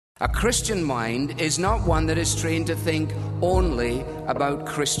A Christian mind is not one that is trained to think only about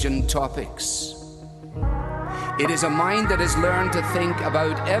Christian topics. It is a mind that has learned to think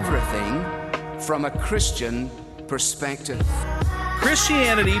about everything from a Christian perspective.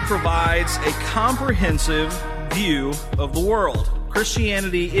 Christianity provides a comprehensive view of the world.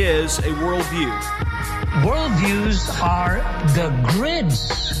 Christianity is a worldview. Worldviews are the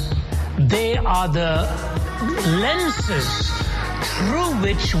grids. They are the lenses through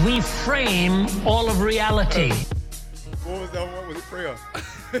which we frame all of reality. What was the other one? Was it prayer?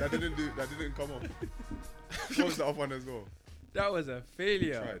 That didn't come off. What was the other one as well? That was a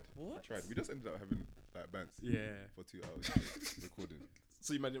failure. I tried. We just ended up having like bands. Yeah. For 2 hours recording.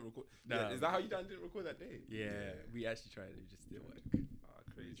 So you man didn't record? No. Yeah, is that how you didn't record that day? Yeah, we actually tried. It just didn't work.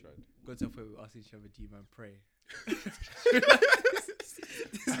 Crazy. Tried. Got to a point we were asking each other, do you man pray?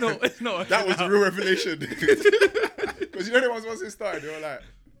 it's not. That was a real revelation. Because you know once it started, they were like,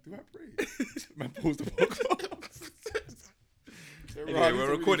 do I pray? Man paused the podcast. Anyway,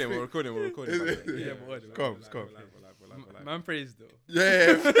 we're recording. Yeah, but come. Man prays though.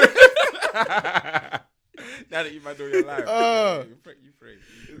 Yeah. Now that you man doing your live, you pray.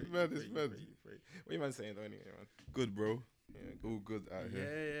 It's mad. You pray. What you man saying though anyway, man? Good, bro. Yeah, All good out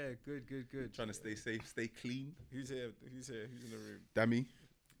here. Yeah. Good. Trying to stay safe, stay clean. Who's here? Who's in the room? Dammy.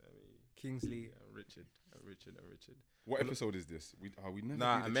 Kingsley. Richard. What episode is this? We never.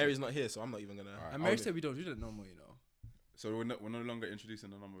 Nah, and Mary's not here, so I'm not even gonna. And Mary said we don't do that no more, you know. So we're no longer introducing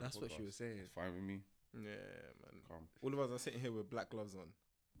the number. That's of the what she podcast. was saying. It's fine with me. Yeah, man. Calm. All of us are sitting here with black gloves on.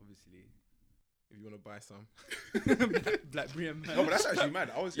 Obviously. If you want to buy some. Black Brian man. No, but that's actually mad.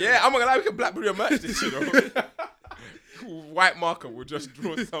 I'm I'm not gonna lie, we can Blackberry merch this, you know. White marker, we'll just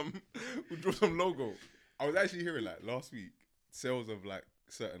draw some logo. I was actually hearing like last week sales of like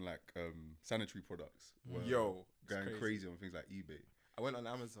certain like sanitary products were going crazy on things like eBay. I went on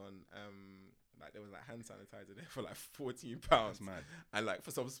Amazon, like there was like hand sanitizer there for like £14. That's mad. And like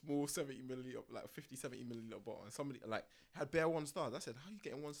for some small 70 milliliter, like 50, 70 milliliter bottle, and somebody like had bare 1 stars. I said, how are you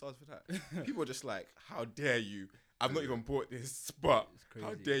getting 1 stars for that? People are just like, how dare you? I've not even bought this, but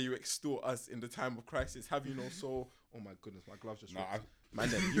how dare you extort us in the time of crisis? Have you no soul? Oh my goodness, my gloves just ripped. Man,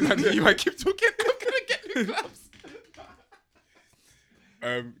 then you might keep talking. I'm gonna get new gloves.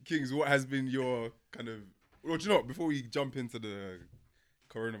 Kings, what has been your kind of? Well, do you know what? Before we jump into the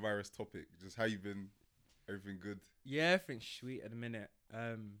coronavirus topic, just how you been? Everything good? Yeah, everything's sweet at the minute.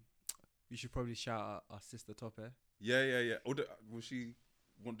 You should probably shout out our sister Tope. Yeah. Will she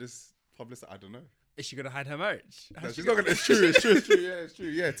want this publicity? I don't know. Is she gonna hide her marriage? No, she's not gonna. It's true. Yeah, it's true.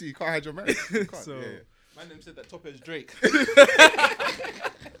 Yeah, T, you can't hide your marriage. You can't. So, yeah. My name said that top is Drake.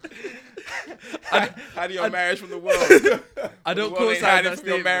 Hide your marriage from the world. I don't call co-sign that from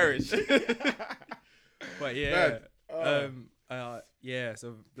your statement. marriage. But yeah,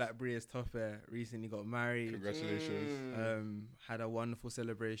 so Black Bria's Tope recently got married. Congratulations. Had a wonderful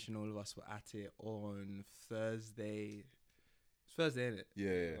celebration. All of us were at it on Thursday. It's Thursday, isn't it?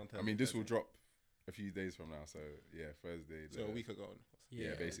 Yeah. I mean, this will drop a few days from now, so yeah, Thursday. So a week ago.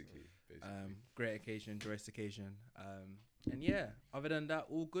 Yeah, basically. Great occasion, joyous occasion. And yeah, other than that,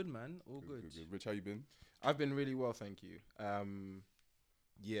 all good, man. All good. Rich, how you been? I've been really well, thank you.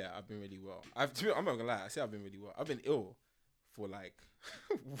 Yeah, I've been really well. I'm not gonna lie, I say I've been really well. I've been ill for like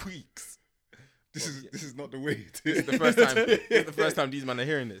weeks. This is not the way. This is the first time. This is the first time these men are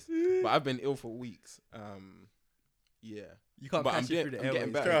hearing this. But I've been ill for weeks. Yeah. You can't But catch it through the I'm airways.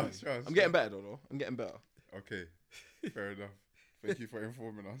 getting better. Trust. I'm getting better though. I'm getting better. Okay, fair enough. Thank you for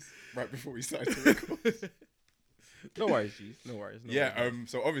informing us right before we started to record. No worries, G. No worries.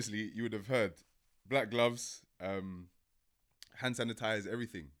 So obviously you would have heard black gloves, hand sanitizer,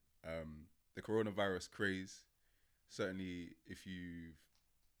 everything. The coronavirus craze. Certainly, if you've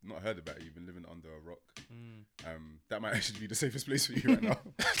not heard about it, you've been living under a rock. That might actually be the safest place for you right now.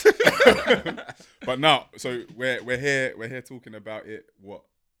 But now, so we're here talking about it. What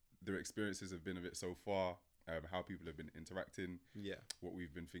the experiences have been of it so far. How people have been interacting, what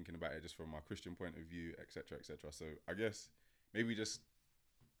we've been thinking about it just from our Christian point of view, etc., etc. So I guess maybe just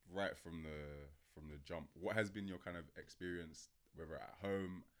right from the jump, what has been your kind of experience, whether at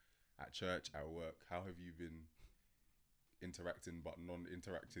home, at church, at work? How have you been interacting but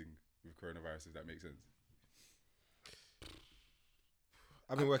non-interacting with coronavirus, if that makes sense?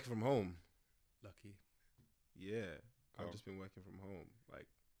 I've been working from home. Lucky. Yeah, I've just been working from home. Like,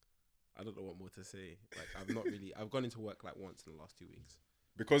 I don't know what more to say. Like, I've gone into work like once in the last 2 weeks.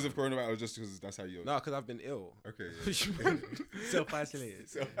 Because of coronavirus, just because that's how you're... No, because I've been ill. Okay. Yeah. Self-isolated.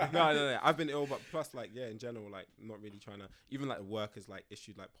 No. I've been ill, but plus, like, yeah, in general, like, not really trying to... Even, like, work has, like,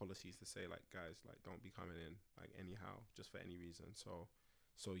 issued, like, policies to say, like, guys, like, don't be coming in, like, anyhow, just for any reason. So,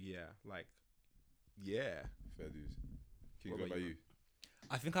 So yeah, Fair dues. King, What what about about you, you?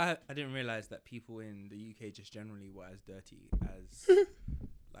 I think I didn't realize that people in the UK just generally were as dirty as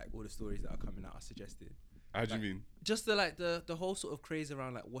like all the stories that are coming out are suggested. How do Like, you mean? Just the whole sort of craze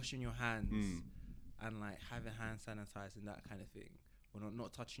around like washing your hands and like having hand sanitizer and that kind of thing, or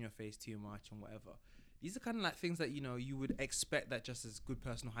not touching your face too much and whatever. These are kind of like things that you would expect that just as good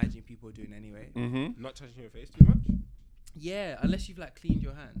personal hygiene people are doing anyway. Mm-hmm. not touching your face too much. Yeah, unless you've like cleaned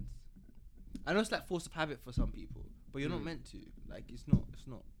your hands. I know it's like force of habit for some people, but you're not meant to. Like it's not.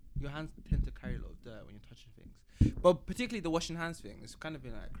 Your hands tend to carry a lot of dirt when you're touching things. But particularly the washing hands thing, it's kind of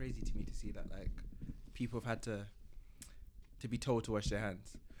been like crazy to me to see that like people have had to be told to wash their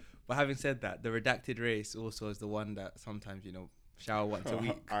hands. But having said that, the redacted race also is the one that sometimes shower once a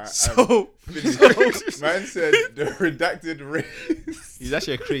week. So Man said the redacted race. He's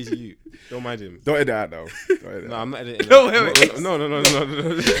actually a crazy you. Don't mind him. Don't edit that now. Don't edit No, that. I'm not editing. No, that.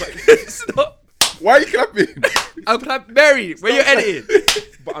 wait. No. Stop. Why are you clapping? I'm like Mary, where you editing?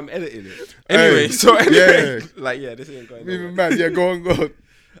 But I'm editing it. Anyway, yeah. this ain't going Even nowhere. mad. Yeah, go on.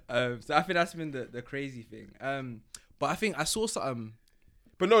 So I think that's been the crazy thing. But I think I saw something.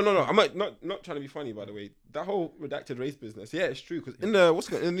 But no. I'm not trying to be funny, by the way. That whole redacted race business, yeah, it's true. Because in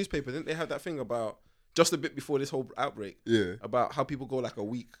the newspaper, didn't they have that thing about just a bit before this whole outbreak? Yeah. About how people go like a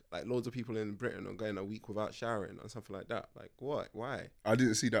week, like loads of people in Britain are going a week without showering or something like that. Like what? Why? I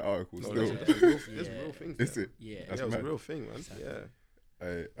didn't see that article. No, Still. there's real things. Is there. it? Yeah. Yeah, That's it was a mad. real thing, man. Exactly.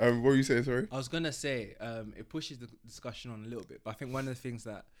 Yeah. What were you saying? Sorry. I was gonna say it pushes the discussion on a little bit, but I think one of the things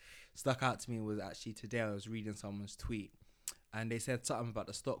that stuck out to me was actually today I was reading someone's tweet, and they said something about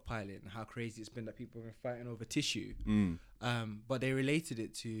the stockpiling and how crazy it's been that people have been fighting over tissue. But they related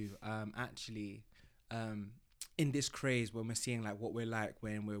it to in this craze when we're seeing like what we're like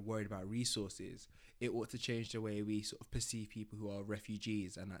when we're worried about resources, it ought to change the way we sort of perceive people who are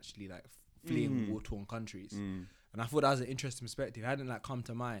refugees and actually like fleeing war-torn countries. And I thought that was an interesting perspective. It hadn't like come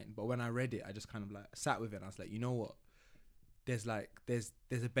to mind, but when I read it, I just kind of like sat with it and I was like, you know what? There's a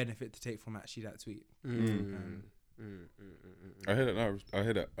benefit to take from actually that tweet. I heard it now. I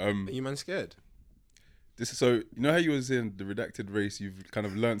heard it. Are you man scared? This is so. You know how you was in the redacted race. You've kind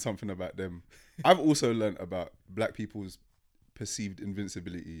of learned something about them. I've also learned about black people's perceived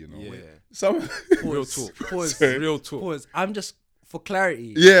invincibility. You know. Yeah. Some. Real talk. Pause. Real talk. Pause. I'm just for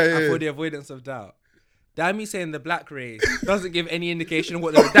clarity. Yeah. And for the avoidance of doubt. That me saying the black race doesn't give any indication of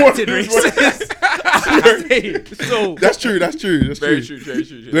what the redacted race is. I'm saying. So That's true. That's true. Very true.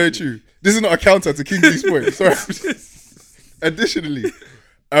 Very true. This is not a counter to Kingsley's point. Sorry. Additionally,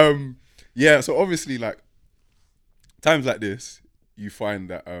 yeah. So obviously, like times like this, you find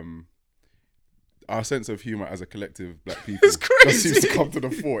that our sense of humor as a collective black people It's crazy. just seems to come to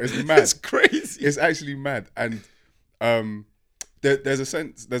the fore. It's mad. It's crazy. It's actually mad. And there's a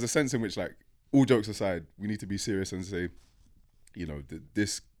sense in which, like, all jokes aside, we need to be serious and say,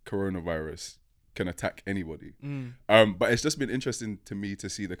 this coronavirus can attack anybody. But it's just been interesting to me to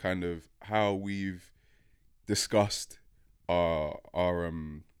see the kind of how we've discussed our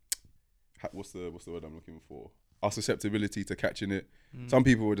what's the word I'm looking for? Our susceptibility to catching it. Some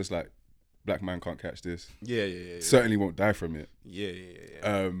people were just like, black man can't catch this. Yeah. Certainly won't die from it.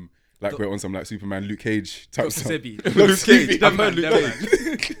 Yeah. Like we're on some like Superman, Luke Cage type Dr. stuff. Sebi. Luke Cage. I've heard That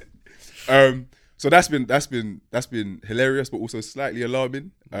Luke Cage. So that's been hilarious, but also slightly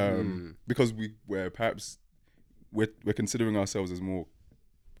alarming. Because we're considering ourselves as more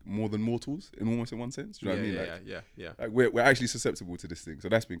than mortals in one sense. Do you know what I mean? Yeah. Like we're actually susceptible to this thing. So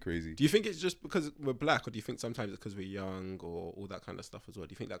that's been crazy. Do you think it's just because we're black, or do you think sometimes it's because we're young, or all that kind of stuff as well?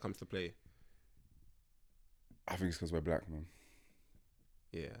 Do you think that comes to play? I think it's because we're black, man.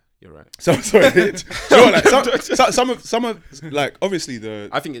 Yeah, you're right. So sorry. You know what, like, some of like obviously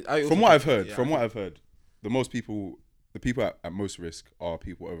from what I've heard, the people at most risk are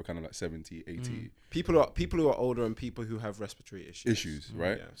people over kind of like 70, 80. People who are older and people who have respiratory issues.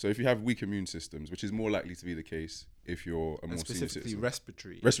 Right? Yeah. So if you have weak immune systems, which is more likely to be the case if you're a more And senior specifically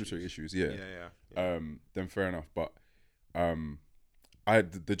citizen. respiratory issues, yeah. Yeah. Then fair enough. But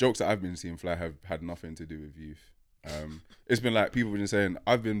the jokes that I've been seeing fly have had nothing to do with youth. It's been like people have been saying,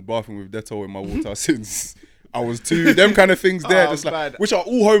 I've been bathing with Dettol in my water since I was 2. Them kind of things there, just like bad. which are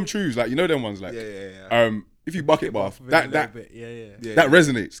all home truths, like them ones, like Yeah. if you bucket bath, With a little that bit. Yeah. that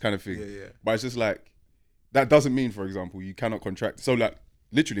resonates, kind of thing. Yeah. But it's just like that doesn't mean, for example, you cannot contract. So like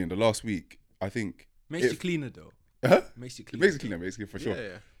literally in the last week, I think Makes you cleaner though. Makes you it cleaner. makes it cleaner, basically, for sure.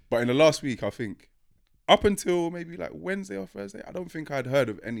 Yeah. But in the last week, I think up until maybe like Wednesday or Thursday, I don't think I'd heard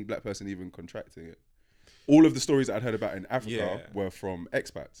of any black person even contracting it. All of the stories that I'd heard about in Africa were from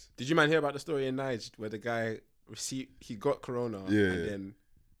expats. Did you man hear about the story in Niger where the guy he got corona and then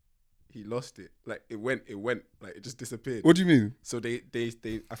he lost it. Like it went, like it just disappeared. What do you mean? So they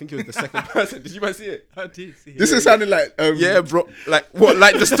I think he was the second person. Did you guys see it? I did see This is sounding like Yeah, bro. Like what?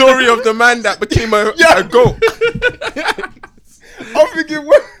 Like the story of the man that became a goat. I'm thinking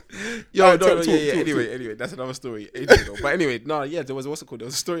what? Yo, Alright, no, talk. Anyway, that's another story. Ages ago. But anyway, there was what's it called? There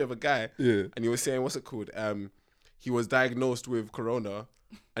was a story of a guy, Yeah. and he was saying what's it called? He was diagnosed with corona,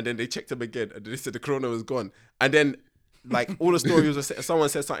 and then they checked him again, and they said the corona was gone. And then, like all the stories was someone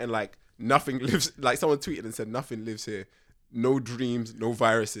said something like nothing lives. Like someone tweeted and said nothing lives here, no dreams, no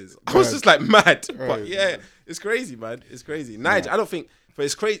viruses. I was just like mad, but yeah, it's crazy, man. It's crazy. Niger, I don't think, but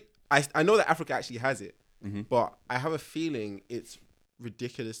it's crazy. I know that Africa actually has it, but I have a feeling it's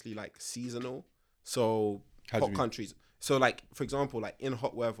ridiculously like seasonal. So hot countries. So like for example, like in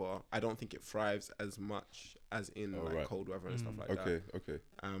hot weather, I don't think it thrives as much as in cold weather and stuff like that. Okay.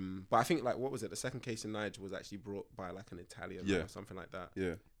 But I think like what was it? The second case in Niger was actually brought by like an Italian or something like that.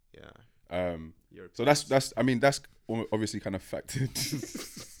 Yeah. Yeah. So that's I mean that's obviously kind of factored.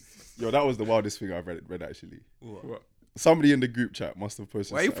 Yo, that was the wildest thing I've read actually. What? Somebody in the group chat must have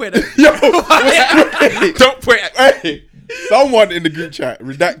posted. Why you something. putting that? Yo, don't put it. Hey, someone in the group chat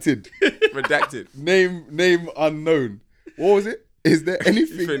redacted. Name unknown. What was it? Is there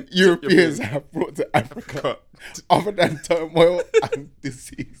anything Europeans have brought to Africa other than turmoil and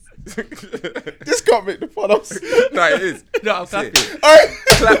disease? This can't make the fun up. No, it is. No, I'm clapping.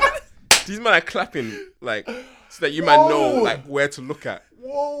 Clap. These men are clapping like so that you might know like where to look at.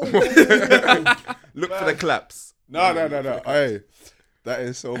 Whoa. Look for the claps. No. Hey, that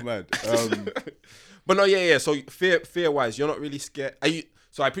is so mad. But no, yeah. So fear wise, you're not really scared. Are you?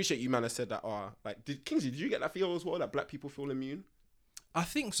 So I appreciate you, man. I said that. Like, Kingsley, did you get that feel as well? That black people feel immune? I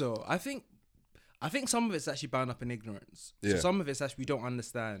think so. I think some of it's actually bound up in ignorance. Yeah. So some of it's actually we don't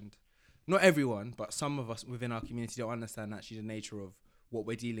understand. Not everyone, but some of us within our community don't understand actually the nature of what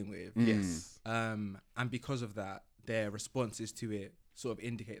we're dealing with. Yes. And because of that, their responses to it sort of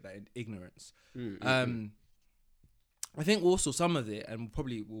indicate that ignorance. I think also some of it, and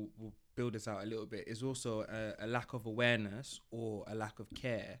probably we'll build this out a little bit, is also a lack of awareness or a lack of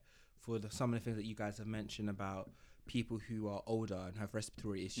care for some of the things that you guys have mentioned about people who are older and have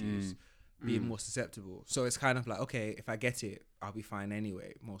respiratory issues being more susceptible. So it's kind of like, okay, if I get it, I'll be fine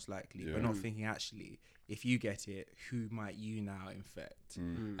anyway, most likely. But not thinking actually, if you get it, who might you now infect,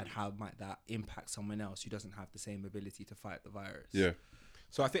 and how might that impact someone else who doesn't have the same ability to fight the virus? Yeah.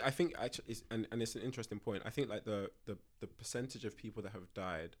 So I think actually, it's, and it's an interesting point. I think like the percentage of people that have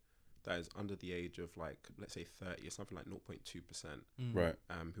died that is under the age of like, let's say 30 or something like 0.2%, right?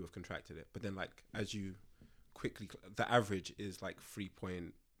 Who have contracted it. But then like as you quickly, the average is like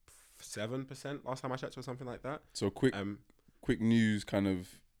 3.7% last time I checked or something like that. So quick news kind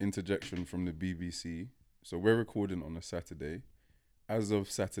of interjection from the BBC. So we're recording on a Saturday. As of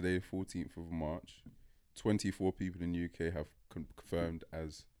Saturday, 14th of March, 24 people in the UK have confirmed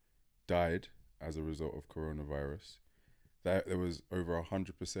as died as a result of coronavirus. That there was over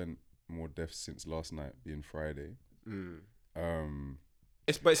 100% more deaths since last night, being Friday.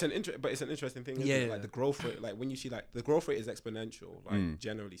 It's an interesting thing. Isn't it? Like the growth rate, like when you see like the growth rate is exponential. Like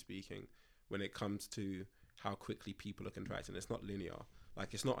generally speaking, when it comes to how quickly people are contracting, it's not linear.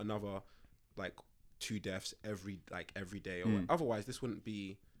 Like it's not another like 2 deaths every day. Or otherwise, this wouldn't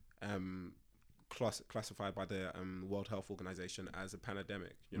be classified by the World Health Organization as a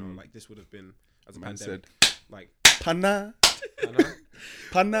pandemic. You know, like this would have been as a pandemic. Like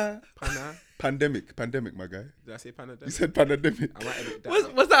pandemic, my guy. Did I say pandemic? You said pandemic. I might edit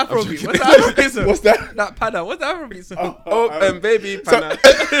that. What's that from me? What's that from me? What's that? That pana. What's that from me? Baby, pana.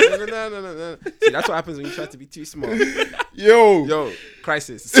 No. See, that's what happens when you try to be too smart. Yo,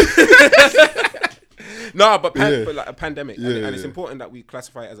 crisis. No, but like a pandemic, and it's important that we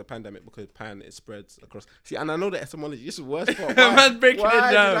classify it as a pandemic because it spreads across. See, and I know the etymology. This is the worst part. Man's breaking it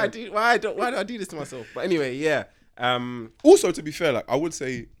down. Why do I do this to myself? But anyway, yeah. Also, to be fair, like I would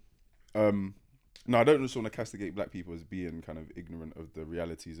say, no, I don't just want to castigate black people as being kind of ignorant of the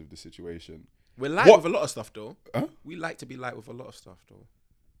realities of the situation. We're light with a lot of stuff, though. Huh? We like to be light with a lot of stuff, though.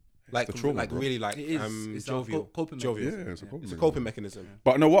 Like, the trauma, bro. really, like it's jovial. Coping jovial. mechanism. It's a coping mechanism.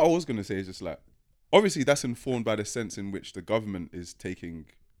 But no, what I was gonna say is just like, obviously, that's informed by the sense in which the government is taking,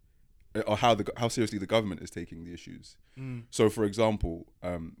 or how seriously the government is taking the issues. So, for example,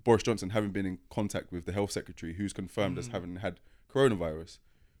 Boris Johnson having been in contact with the health secretary, who's confirmed as having had coronavirus.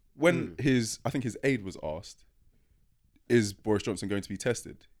 When I think his aide was asked, "Is Boris Johnson going to be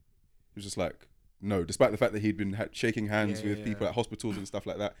tested?" He was just like, "No," despite the fact that he'd been shaking hands with people at hospitals and stuff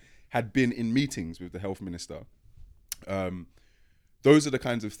like that, had been in meetings with the health minister. Those are the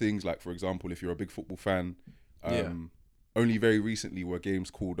kinds of things, like, for example, if you're a big football fan, only very recently were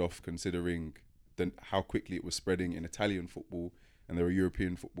games called off, considering how quickly it was spreading in Italian football, and there were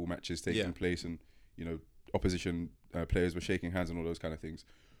European football matches taking place, and opposition players were shaking hands and all those kind of things.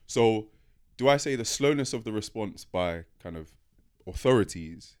 So, do I say the slowness of the response by kind of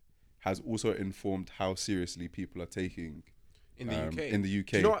authorities has also informed how seriously people are taking in the UK? In the UK,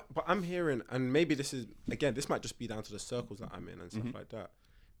 Do you know what? But I'm hearing, and maybe this is again, this might just be down to the circles that I'm in and stuff like that.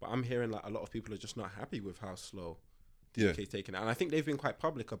 But I'm hearing like a lot of people are just not happy with how slow the UK is taking it, and I think they've been quite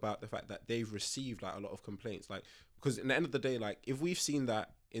public about the fact that they've received like a lot of complaints, like because in the end of the day, like if we've seen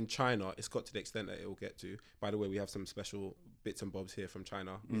that in China, it's got to the extent that it will get to. By the way, we have some special bits and bobs here from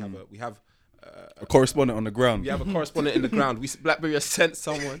China. We have a correspondent on the ground. We have a correspondent in the ground. BlackBerry has sent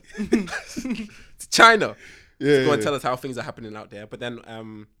someone to China to go and tell us how things are happening out there. But then,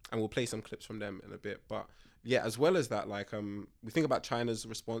 and we'll play some clips from them in a bit. But yeah, as well as that, like we think about China's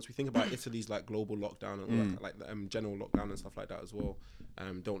response. We think about Italy's like global lockdown and all that, like the general lockdown and stuff like that as well.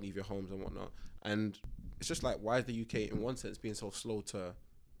 Don't leave your homes and whatnot. And it's just like, why is the UK in one sense being so slow to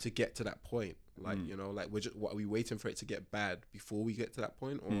get to that point? Like like what are we waiting for it to get bad before we get to that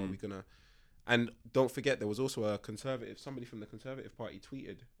point, or are we gonna? And don't forget, there was also somebody from the Conservative Party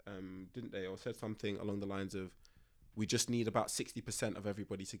tweeted, didn't they, or said something along the lines of, we just need about 60% of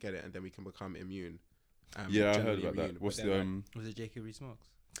everybody to get it, and then we can become immune. I heard about that. What's the Was it J.K. Rees-Mogg?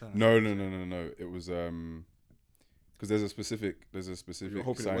 No. It was because there's a specific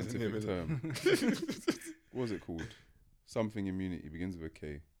scientific term. What was it called? Something immunity begins with a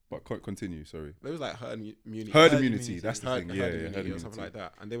K. But continue, sorry. It was like herd immunity. Herd immunity, that's the thing. Herd immunity or something like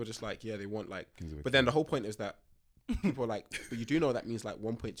that. And they were just like, they want like... But then the whole point is that people are like, but you do know that means like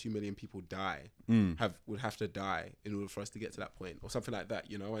 1.2 million people would have to die in order for us to get to that point, or something like that,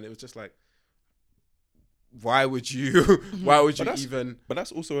 And it was just like, why would you even... But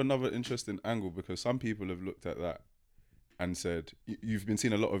that's also another interesting angle, because some people have looked at that and said, you've been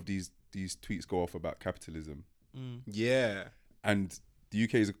seeing a lot of these tweets go off about capitalism. Yeah. And the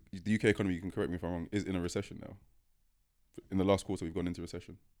UK economy, you can correct me if I'm wrong, is in a recession now. In the last quarter, we've gone into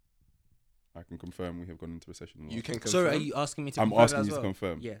recession. I can confirm we have gone into recession. You can confirm. Sorry, are you asking me to? I'm asking you to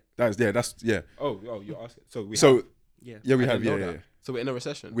confirm. Yeah. That's. Oh, you're asking. So we have. Yeah. Yeah, we I have. didn't know Yeah. that. So we're in a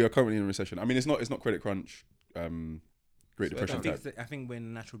recession. We are currently in a recession. I mean, it's not credit crunch, Great Depression type. I think we're in a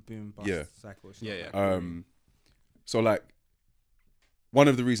natural boom bust cycle. It's not Yeah. So like, one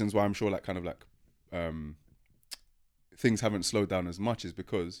of the reasons why I'm sure like kind of like things haven't slowed down as much is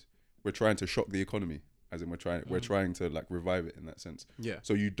because we're trying to shock the economy, as in we're trying to like revive it in that sense. Yeah.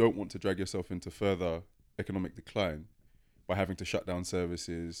 So you don't want to drag yourself into further economic decline by having to shut down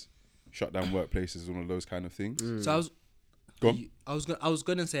services, shut down workplaces, all of those kind of things. So I was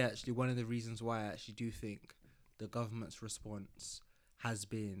gonna say actually one of the reasons why I actually do think the government's response has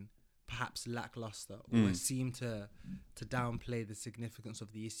been perhaps lackluster, or seem to downplay the significance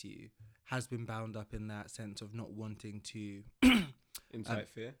of the issue, has been bound up in that sense of not wanting to incite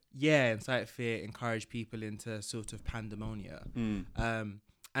fear. Yeah, incite fear, encourage people into sort of pandemonia. And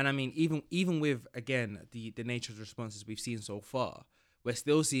I mean, even with again the nature of the responses we've seen so far, we're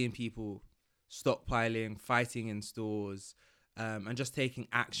still seeing people stockpiling, fighting in stores, and just taking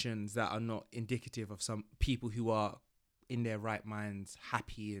actions that are not indicative of some people who are in their right minds,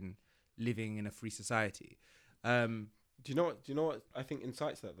 happy and living in a free society. Do you know what I think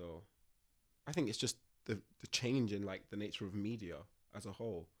incites that though? I think it's just the change in like the nature of media as a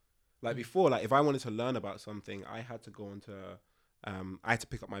whole. Like before, like if I wanted to learn about something, I had to go onto I had to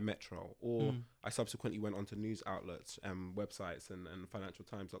pick up my Metro, or I subsequently went onto news outlets, websites and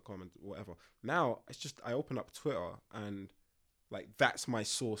financialtimes.com and whatever. Now it's just I open up Twitter and like that's my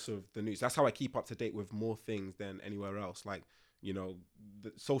source of the news. That's how I keep up to date with more things than anywhere else. Like,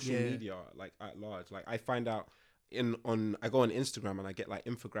 the social media, like at large. Like I find out I go on Instagram and I get like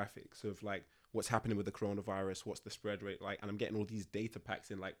infographics of like what's happening with the coronavirus, what's the spread rate like, and I'm getting all these data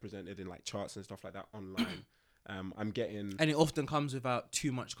packs presented in like charts and stuff like that online. I'm getting, and it often comes without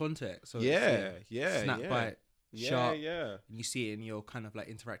too much context. So snap bite, sharp. Yeah. And you see it and you're kind of like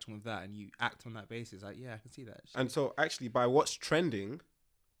interacting with that and you act on that basis. Like, I can see that. And so actually by what's trending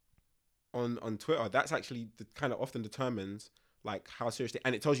on Twitter, that's actually kind of often determines like how seriously,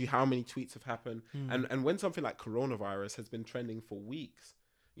 and it tells you how many tweets have happened. And when something like coronavirus has been trending for weeks,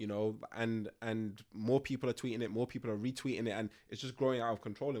 and more people are tweeting it, more people are retweeting it, and it's just growing out of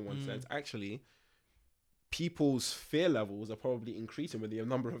control in one sense. Actually, people's fear levels are probably increasing with the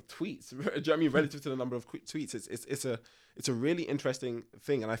number of tweets. Do you know what I mean? Relative to the number of tweets, it's a really interesting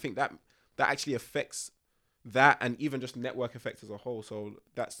thing, and I think that actually affects that, and even just network effects as a whole. So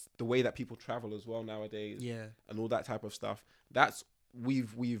that's the way that people travel as well nowadays, and all that type of stuff. That's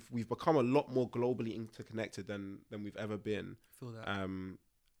we've become a lot more globally interconnected than we've ever been. Feel that.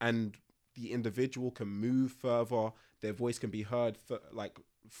 And the individual can move further. Their voice can be heard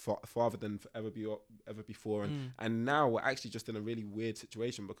farther than ever before. And now we're actually just in a really weird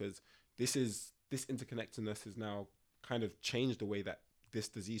situation because this interconnectedness has now kind of changed the way that this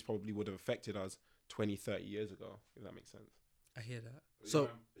disease probably would have affected us 20, 30 years ago, if that makes sense. I hear that. So, are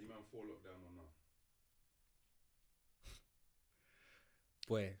you man for lockdown or not?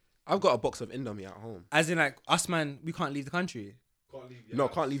 Boy, I've got a box of Indomie at home. as in like us, man, we can't leave the country. Can't leave your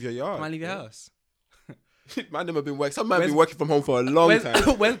house. Can't leave your yard. Can't leave your house. Man, them have been working. Some man Where's- been working from home for a long time.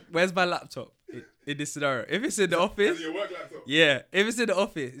 Where's my laptop in this scenario? If it's in the office, Is it your work laptop? yeah. If it's in the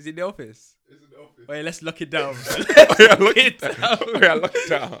office, is it in the office? It's in the office. Wait, let's lock it down. Oh, yeah, lock it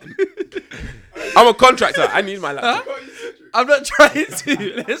down. I'm a contractor. I need my laptop. Can't you sit through? I'm not trying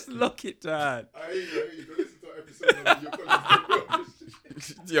to. Let's lock it down. I hear you. Go listen to our episode of your college.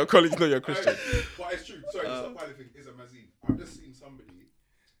 Your colleagues know you're Christian. But it's true. Sorry, the stockpiling thing is a mazine. I've just seen somebody,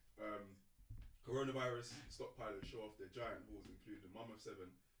 coronavirus stockpiling show off their giant hauls, including a mum of 7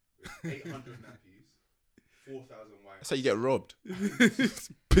 with 800 nappies, 4,000 wipes. That's how you get robbed. Big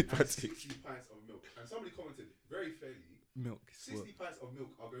and bad 60 thing. pints of milk. And somebody commented very fairly, Milk. 60 pints of milk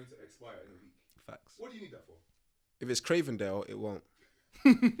are going to expire in a week. Facts. What do you need that for? If it's Cravendale, it won't.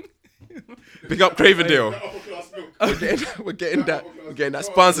 Big up Cravendale. Upper class milk. We're getting that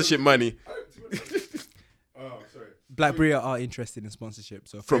sponsorship money Oh, sorry. Black Bria are interested in sponsorship,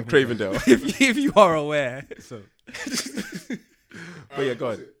 so from Cravendale. if you are aware, so But yeah, go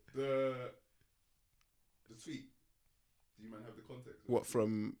what's on. it? The tweet. Do you man have the context? What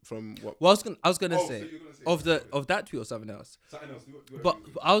from what? well, I was gonna Oh, so say you're gonna say of that tweet or something else. something else. Do But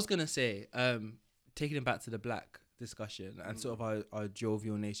I was gonna say, taking it back to the black discussion and sort of our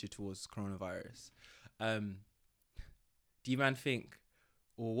jovial nature towards coronavirus. Do you man think,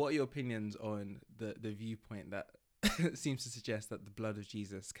 or what are your opinions on the viewpoint that seems to suggest that the blood of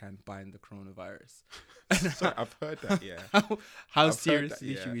Jesus can bind the coronavirus? Sorry, I've heard that. Yeah. How I've heard seriously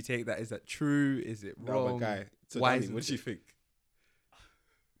that, yeah. should we take that? Is that true? Is it No, wrong? but guy. So Why Danny, isn't what do you it? think?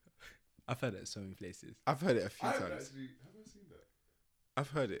 I've heard it in so many places. I've heard it a few I haven't times. actually. Have I seen that? I've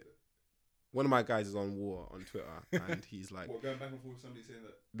heard it. One of my guys is on War on Twitter, and he's like, What, going back and forth with somebody saying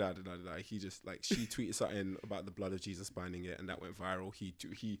that? nah. He just like she tweeted something about the blood of Jesus binding it, and that went viral. He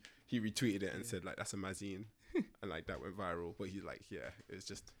retweeted it and said like that's a mazine, and like that went viral. But he's like, yeah, it's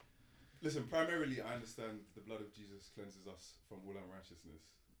just Listen, primarily, I understand the blood of Jesus cleanses us from all unrighteousness,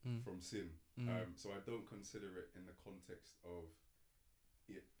 from sin. So I don't consider it in the context of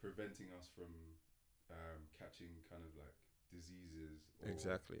it preventing us from catching kind of like diseases or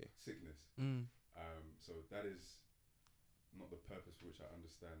exactly. sickness. So that is not the purpose for which I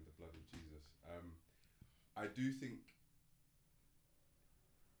understand the blood of Jesus. I do think.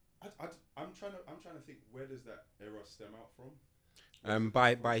 I'm trying to think, where does that error stem out from?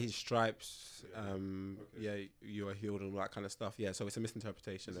 By his stripes, Yeah. yeah, you are healed and all that kind of stuff. Yeah, so it's a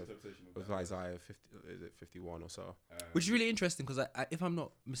misinterpretation Misinterpretation of that. Isaiah 50, is it 51 or so? Which is really interesting because I, if I'm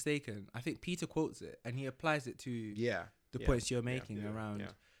not mistaken, I think Peter quotes it and he applies it to Yeah, the yeah, points you're making yeah, around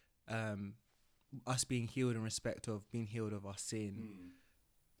us being healed in respect of being healed of our sin,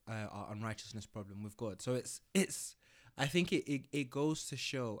 our unrighteousness problem with God. So it's I think it goes to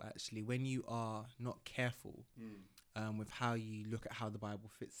show actually when you are not careful with how you look at how the Bible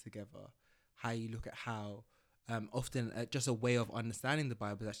fits together, how you look at how often just a way of understanding the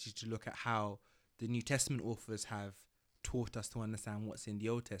Bible is actually to look at how the New Testament authors have taught us to understand what's in the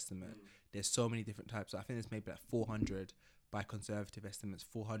Old Testament. There's so many different types. I think there's maybe like 400 by conservative estimates,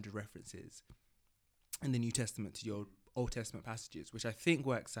 400 references in the New Testament to the Old Testament passages, which I think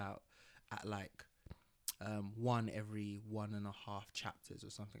works out at like one every 1.5 chapters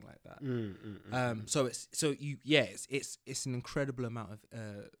or something like that. So it's an incredible amount of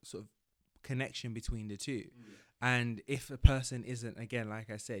sort of connection between the two. And if a person isn't, again, like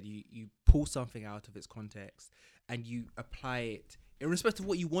I said, you pull something out of its context and you apply it in respect of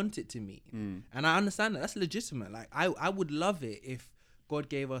what you want it to mean. And I understand that that's legitimate. Like I would love it if God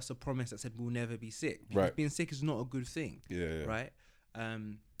gave us a promise that said we'll never be sick. Because Right. being sick is not a good thing. Yeah. Right?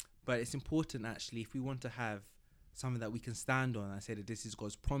 But it's important actually, if we want to have something that we can stand on, I say that this is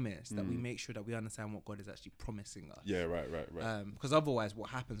God's promise, that we make sure that we understand what God is actually promising us. Yeah, right. Because otherwise what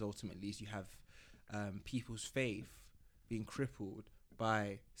happens ultimately is you have people's faith being crippled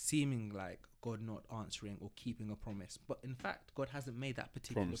by seeming like God not answering or keeping a promise. But in fact, God hasn't made that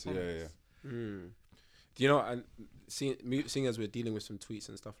particular promise. Do you know? And seeing as we're dealing with some tweets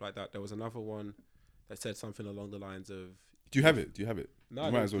and stuff like that, there was another one that said something along the lines of Do you have it? No,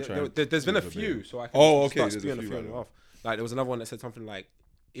 you might as well try. There's been a few, so I can start spewing a few of them off. Like there was another one that said something like,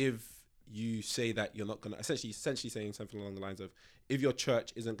 if you say that you're not gonna, essentially saying something along the lines of, if your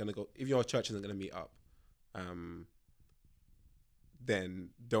church isn't gonna meet up, then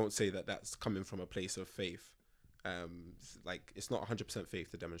don't say that that's coming from a place of faith. Like it's not 100%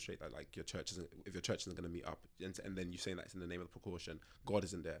 faith to demonstrate that like if your church isn't going to meet up, and then you saying that it's in the name of the precaution, God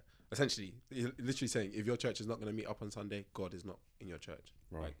isn't there. Essentially, you're literally saying if your church is not going to meet up on Sunday, God is not in your church.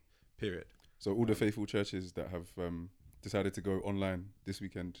 Right. Like, period. So all the faithful churches that have decided to go online this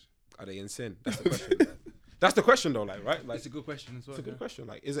weekend, are they in sin? That's the question. That's the question though, like, right? Like, it's a good question as well. It's a good question.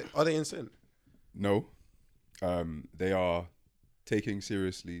 Like, are they in sin? No. They are taking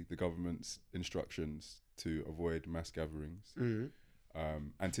seriously the government's instructions to avoid mass gatherings.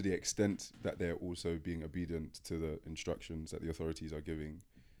 And to the extent that they're also being obedient to the instructions that the authorities are giving,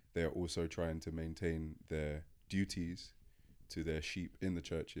 they are also trying to maintain their duties to their sheep in the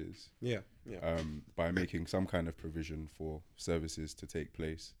churches. By making some kind of provision for services to take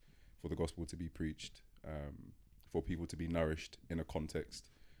place, for the gospel to be preached, for people to be nourished in a context.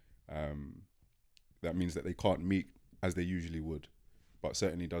 That means that they can't meet as they usually would, but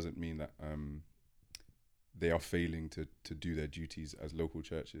certainly doesn't mean that they are failing to do their duties as local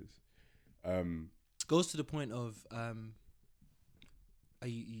churches. Goes to the point of, are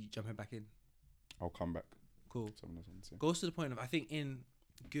you jumping back in? I'll come back. Cool. Someone else wants to say. Goes to the point of, I think in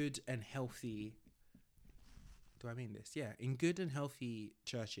good and healthy, do I mean this? Yeah, in good and healthy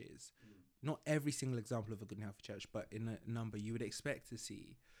churches, not every single example of a good and healthy church, but in a number, you would expect to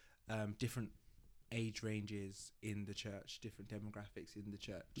see different age ranges in the church, different demographics in the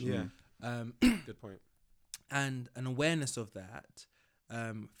church. Yeah. Good point. And an awareness of that,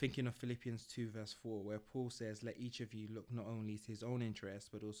 thinking of Philippians 2 verse 4, where Paul says, let each of you look not only to his own interests,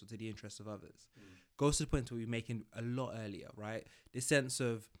 but also to the interests of others. Goes to the point that we were making a lot earlier, right? This sense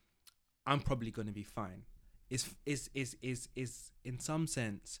of, I'm probably going to be fine, is in some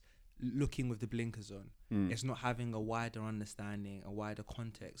sense looking with the blinkers on. It's not having a wider understanding, a wider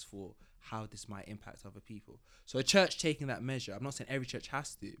context for how this might impact other people. So a church taking that measure, I'm not saying every church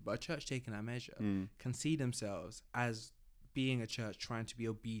has to, but a church taking that measure can see themselves as being a church trying to be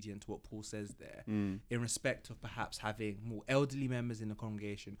obedient to what Paul says there, in respect of perhaps having more elderly members in the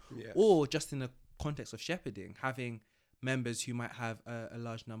congregation, or just in the context of shepherding, having members who might have a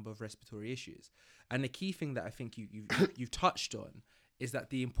large number of respiratory issues. And the key thing that I think you've touched on is that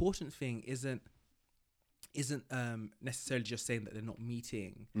the important thing isn't necessarily just saying that they're not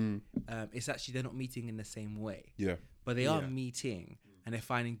meeting. It's actually they're not meeting in the same way. Yeah. But they are meeting, and they're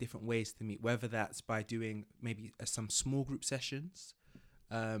finding different ways to meet, whether that's by doing maybe some small group sessions,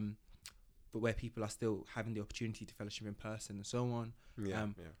 but where people are still having the opportunity to fellowship in person and so on.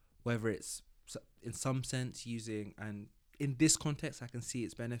 Whether it's in some sense using, and in this context I can see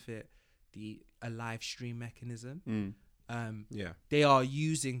its benefit, a live stream mechanism. They are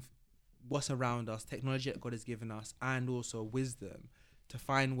using what's around us, technology that God has given us, and also wisdom to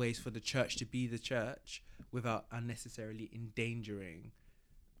find ways for the church to be the church without unnecessarily endangering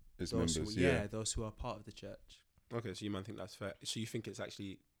its those members. those who are part of the church. Okay, so you might think that's fair. So you think it's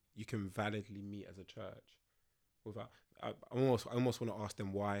actually, you can validly meet as a church without, I almost want to ask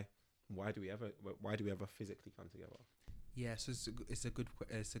them why do we ever physically come together? Yeah, so it's a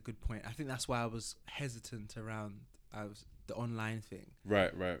good point. I think that's why I was hesitant around the online thing.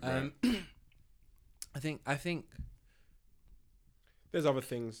 Right. I think there's other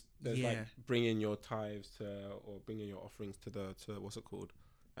things. There's like bringing your tithes or bringing your offerings to what's it called,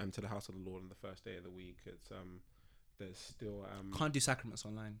 to the house of the Lord on the first day of the week. It's there's still can't do sacraments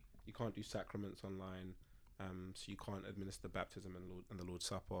online. You can't do sacraments online. So you can't administer baptism and the Lord's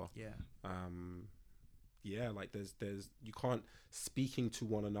Supper. Like there's you can't speaking to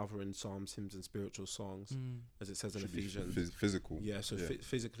one another in psalms, hymns, and spiritual songs, as it says in Ephesians. Physical.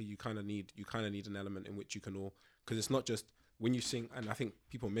 Physically, you kind of need an element in which you can all, because it's not just when you sing, and I think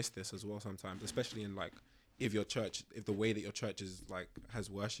people miss this as well sometimes, especially in like if the way that your church is like has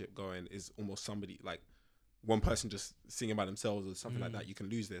worship going is almost somebody like one person just singing by themselves or something like that, you can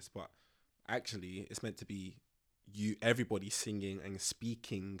lose this. But actually, it's meant to be everybody singing and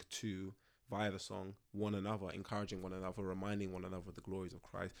speaking to, via the song, one another, encouraging one another, reminding one another of the glories of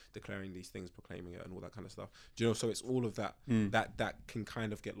Christ, declaring these things, proclaiming it, and all that kind of stuff. Do you know? So it's all of that that can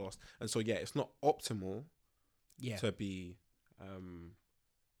kind of get lost. And so it's not optimal to be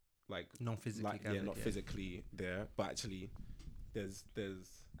like non-physically gathered, not physically there, but actually there's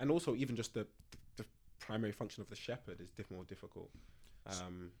and also even just the primary function of the shepherd is more difficult.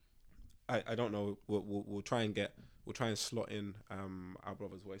 I don't know. We'll try and slot in our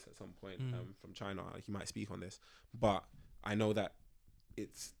brother's voice at some point from China. He might speak on this, but I know that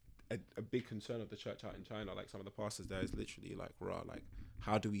it's a big concern of the church out in China. Like some of the pastors there is literally like, raw, like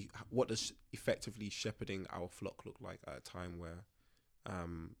what does effectively shepherding our flock look like at a time where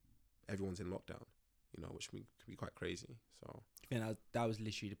everyone's in lockdown, you know, which could be quite crazy. So I think that was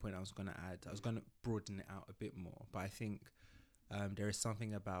literally the point I was going to add. I was going to broaden it out a bit more, but I think there is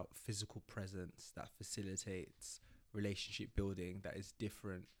something about physical presence that facilitates relationship building that is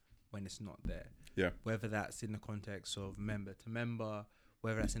different when it's not there. Yeah. Whether that's in the context of member to member,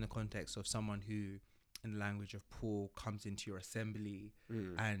 whether that's in the context of someone who, in the language of Paul, comes into your assembly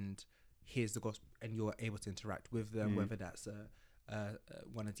and hears the gospel and you're able to interact with them, whether that's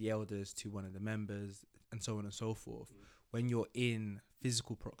one of the elders to one of the members and so on and so forth. When you're in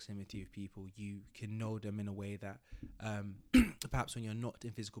physical proximity with people, you can know them in a way that perhaps when you're not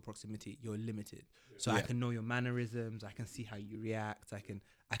in physical proximity, you're limited. So I can know your mannerisms, I can see how you react, I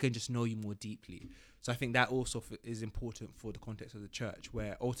can just know you more deeply. So I think that also is important for the context of the church,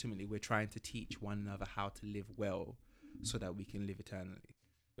 where ultimately we're trying to teach one another how to live well so that we can live eternally.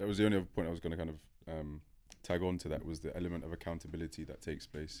 That was the only other point I was going to kind of tag on to. That was the element of accountability that takes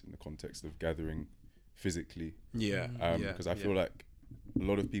place in the context of gathering physically. Because I feel like a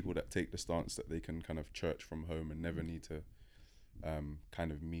lot of people that take the stance that they can kind of church from home and never need to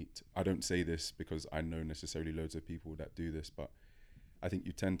kind of meet. I don't say this because I know necessarily loads of people that do this, but I think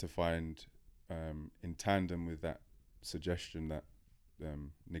you tend to find in tandem with that suggestion that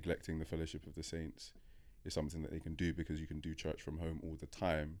neglecting the fellowship of the saints is something that they can do because you can do church from home all the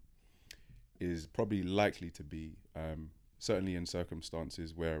time, is probably likely to be certainly in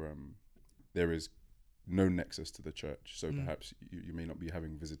circumstances where there is no nexus to the church. So perhaps you may not be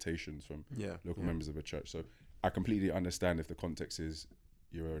having visitations from local members of a church. So I completely understand if the context is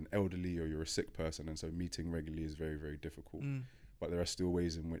you're an elderly or you're a sick person, and so meeting regularly is very, very difficult. But there are still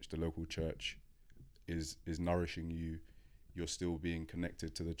ways in which the local church is nourishing you. You're still being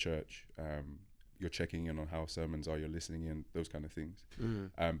connected to the church. You're checking in on how sermons are, you're listening in, those kind of things.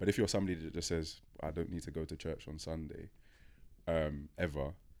 But if you're somebody that just says, I don't need to go to church on Sunday,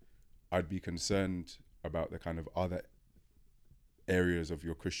 ever, I'd be concerned about the kind of other areas of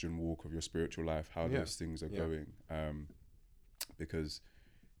your Christian walk, of your spiritual life, how those things are going. Because,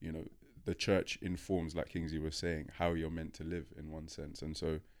 you know, the church informs, like Kingsley was saying, how you're meant to live in one sense. And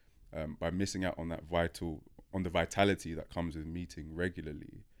so by missing out on that the vitality that comes with meeting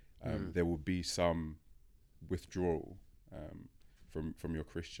regularly, there will be some withdrawal from your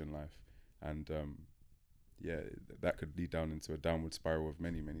Christian life. And that could lead down into a downward spiral of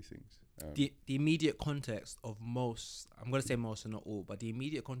many, many things. The immediate context of most, I'm going to say most and not all, but the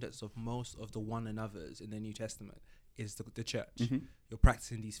immediate context of most of the one another's in the New Testament is the church. You're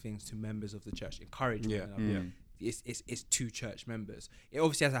practicing these things to members of the church, encourage one another. It's to church members. It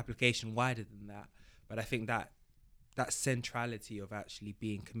obviously has application wider than that, but I think that centrality of actually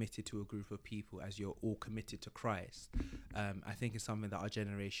being committed to a group of people as you're all committed to Christ, I think is something that our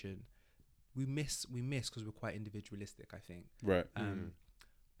generation we miss because we're quite individualistic, I think. Right.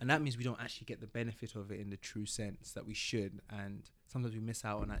 And that means we don't actually get the benefit of it in the true sense that we should. And sometimes we miss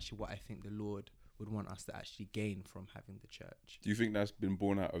out on actually what I think the Lord would want us to actually gain from having the church. Do you think that's been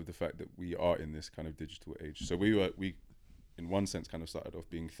born out of the fact that we are in this kind of digital age? So we in one sense kind of started off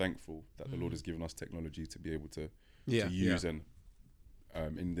being thankful that the Lord has given us technology to be able to use, and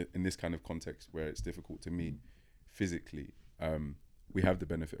in this kind of context where it's difficult to meet physically, we have the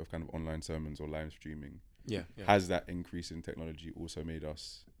benefit of kind of online sermons or live streaming. Has that increase in technology also made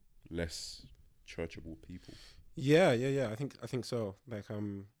us less churchable people? I think so. Like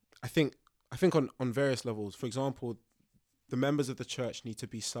I think on various levels. For example, the members of the church need to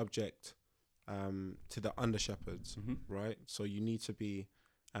be subject to the under shepherds, right? So you need to be,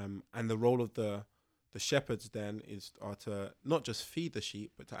 and the role of the shepherds then are to not just feed the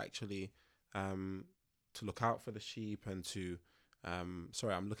sheep, but to actually to look out for the sheep and to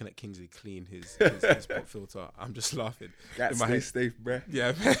sorry, I'm looking at Kingsley clean his pop filter. I'm just laughing. That's safe, bruh.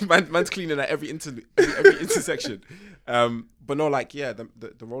 Yeah, man's cleaning at every intersection. But no, like, the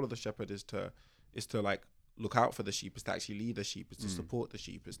role of the shepherd is to like look out for the sheep, is to actually lead the sheep, is to support the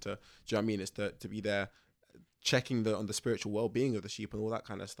sheep, is to, do you know what I mean? Is to be there checking on the spiritual well-being of the sheep and all that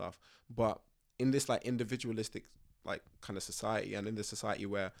kind of stuff. But in this like individualistic like kind of society, and in this society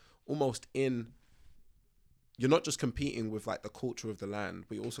where almost you're not just competing with like the culture of the land,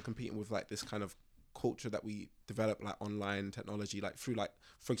 but you're also competing with like this kind of culture that we develop like online technology, like through like,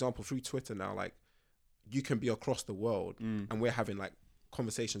 for example, through Twitter now, like you can be across the world and we're having like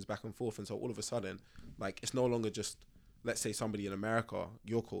conversations back and forth. And so all of a sudden, like it's no longer just, let's say somebody in America,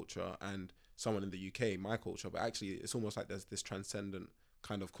 your culture, and someone in the UK, my culture, but actually it's almost like there's this transcendent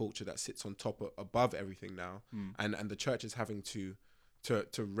kind of culture that sits on top above everything now, and the church is having to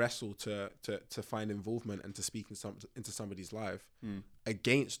wrestle to find involvement and to speak into somebody's life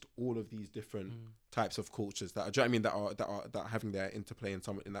against all of these different types of cultures that are, do you know what I mean, that are having their interplay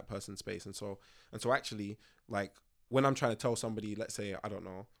in that person's space. And so actually, like, when I'm trying to tell somebody, let's say, I don't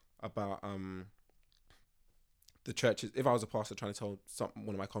know, about the church's, if I was a pastor trying to tell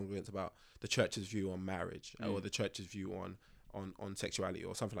one of my congregants about the church's view on marriage or the church's view on sexuality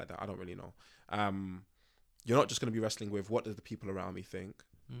or something like that, I don't really know. You're not just going to be wrestling with what do the people around me think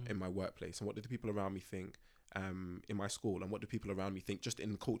in my workplace, and what do the people around me think in my school, and what do people around me think just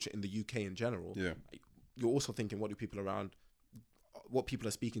in culture in the UK in general. Yeah. You're also thinking what people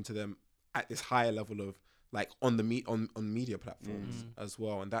are speaking to them at this higher level of, like, on media platforms as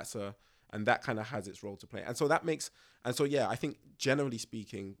well, and that kind of has its role to play. And so I think generally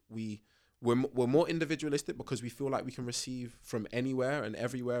speaking, we're more individualistic because we feel like we can receive from anywhere and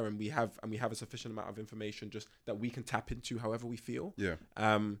everywhere, and we have a sufficient amount of information just that we can tap into however we feel. Yeah.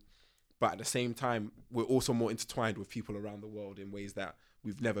 But at the same time, we're also more intertwined with people around the world in ways that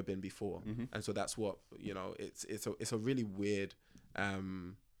we've never been before. And so that's what, it's a really weird,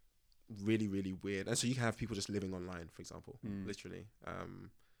 really, really weird. And so you can have people just living online, for example, literally,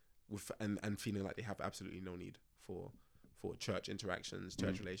 and feeling like they have absolutely no need for church interactions,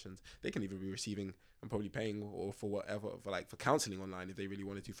 church relations. They can even be receiving and probably paying or for whatever, for counseling online if they really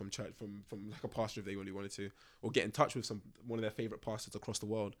wanted to, from church, from like a pastor if they really wanted to, or get in touch with one of their favorite pastors across the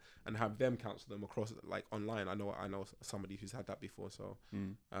world and have them counsel them across, like, online. I know somebody who's had that before. So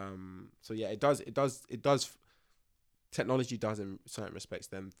so yeah, it does technology does in certain respects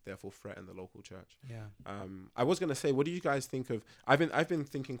then therefore threaten the local church. Yeah. I was gonna say, what do you guys think of? I've been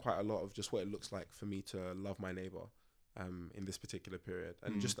thinking quite a lot of just what it looks like for me to love my neighbor in this particular period,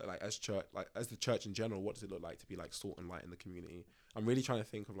 and just like as the church in general, what does it look like to be like salt and light in the community? I'm really trying to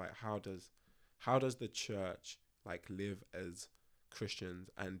think of, like, how does the church, like, live as Christians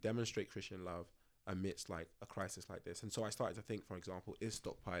and demonstrate Christian love amidst, like, a crisis like this? And so I started to think, for example, is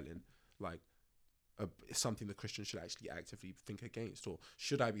stockpiling, like, something the Christian should actually actively think against, or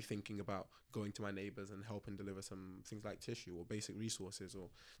should I be thinking about going to my neighbors and helping deliver some things like tissue or basic resources, or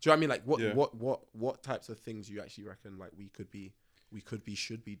do you know what I mean, like what types of things you actually reckon, like,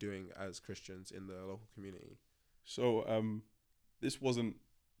 should be doing as Christians in the local community? So this wasn't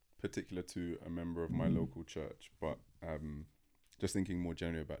particular to a member of my local church, but just thinking more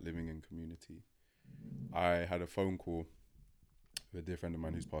generally about living in community, I had a phone call with a dear friend of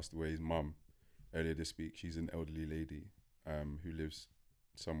mine who's passed away, his mum, earlier this week. She's an elderly lady who lives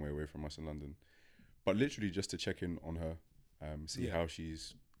somewhere away from us in London, but literally just to check in on her, see how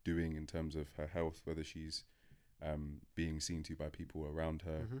she's doing in terms of her health, whether she's being seen to by people around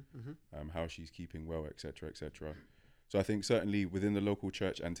her, how she's keeping well, etc., etc. So I think certainly within the local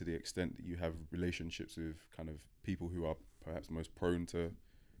church, and to the extent that you have relationships with kind of people who are perhaps most prone to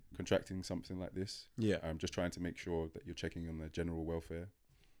contracting something like this, just trying to make sure that you're checking on their general welfare.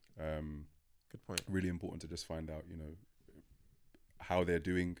 Good point. Really important to just find out, how they're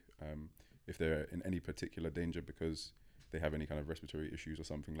doing, if they're in any particular danger because they have any kind of respiratory issues or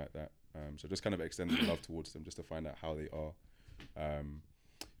something like that. So just kind of extending love towards them just to find out how they are.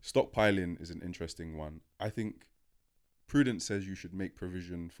 Stockpiling is an interesting one. I think prudence says you should make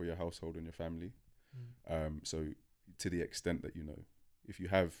provision for your household and your family. So to the extent that, if you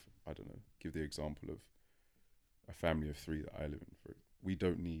have, I don't know, give the example of a family of 3 that I live in, we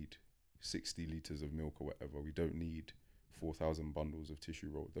don't need 60 litres of milk or whatever. We don't need 4,000 bundles of tissue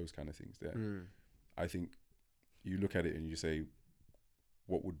roll, those kind of things there. I think you look at it and you say,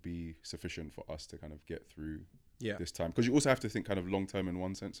 what would be sufficient for us to kind of get through this time? Because you also have to think kind of long term in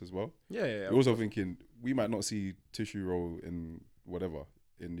one sense as well. You're also thinking, we might not see tissue roll in whatever,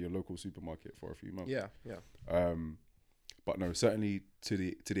 in your local supermarket for a few months. But no, certainly to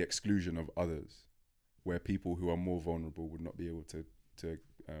the exclusion of others, where people who are more vulnerable would not be able to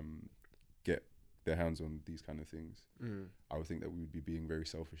get their hands on these kind of things. I would think that we would be being very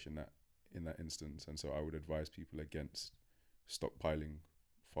selfish in that instance, and so I would advise people against stockpiling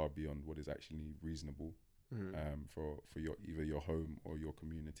far beyond what is actually reasonable for either your home or your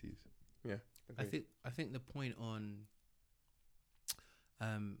communities. I think the point on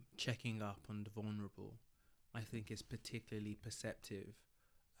checking up on the vulnerable, I think, is particularly perceptive,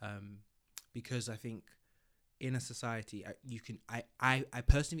 because I think in a society, I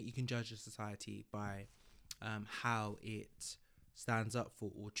personally think you can judge a society by how it stands up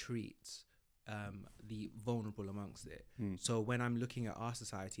for or treats the vulnerable amongst it. So when I'm looking at our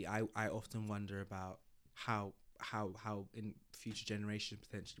society, I often wonder about how in future generations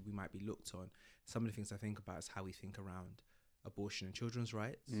potentially we might be looked on. Some of the things I think about is how we think around abortion and children's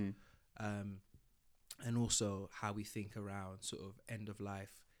rights, and also how we think around sort of end of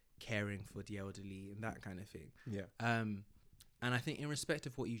life, caring for the elderly and that kind of thing. Yeah. And I think in respect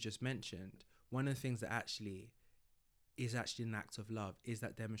of what you just mentioned, one of the things that actually is actually an act of love is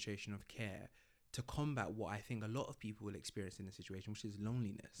that demonstration of care to combat what I think a lot of people will experience in the situation, which is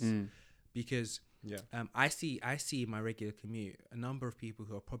loneliness. Because I see in my regular commute a number of people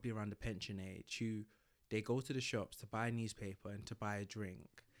who are probably around the pension age who they go to the shops to buy a newspaper and to buy a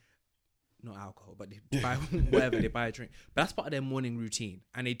drink. Not alcohol, but they buy whatever, they buy a drink. But that's part of their morning routine.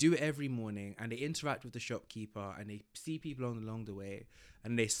 And they do it every morning and they interact with the shopkeeper and they see people along the way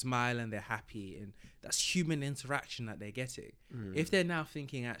and they smile and they're happy. And that's human interaction that they're getting. If they're now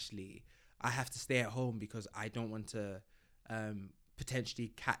thinking, actually, I have to stay at home because I don't want to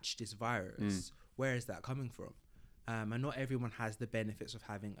potentially catch this virus, where is that coming from? And not everyone has the benefits of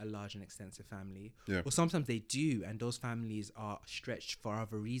having a large and extensive family. Or sometimes they do, and those families are stretched for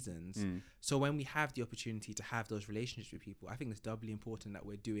other reasons. So when we have the opportunity to have those relationships with people, I think it's doubly important that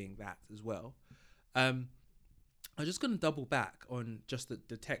we're doing that as well. I'm just going to double back on just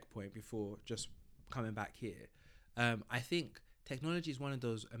the tech point before just coming back here. I think technology is one of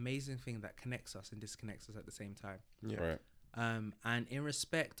those amazing things that connects us and disconnects us at the same time. Right. And in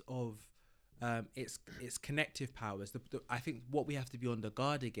respect of its connective powers, I think what we have to be on the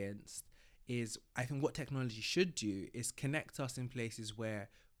guard against is, I think what technology should do is connect us in places where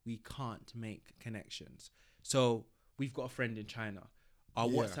we can't make connections. So we've got a friend in China. Our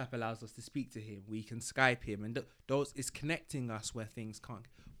WhatsApp allows us to speak to him. We can Skype him, and those is connecting us where things can't.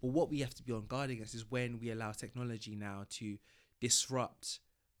 But what we have to be on guard against is when we allow technology now to disrupt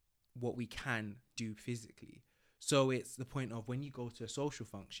what we can do physically. So it's the point of when you go to a social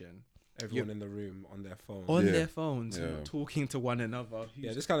function, everyone in the room on their phone. Their phones, not talking to one another.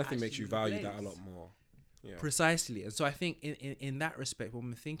 This kind of thing makes you value that a lot more. Yeah. Precisely. And so I think in that respect, when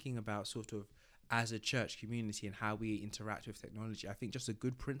we're thinking about sort of as a church community and how we interact with technology, I think just a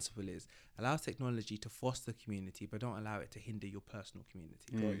good principle is allow technology to foster community, but don't allow it to hinder your personal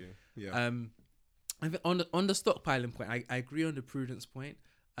community. Got you. Yeah. I think on the stockpiling point, I agree on the prudence point.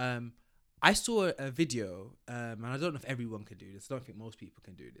 I saw a video, and I don't know if everyone can do this. I don't think most people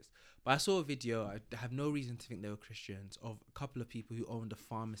can do this. But I saw a video, I have no reason to think they were Christians, of a couple of people who owned a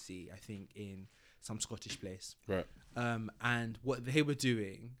pharmacy, I think, in some Scottish place. Right. And what they were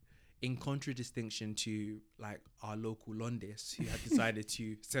doing, in contradistinction to like our local Londis, who had decided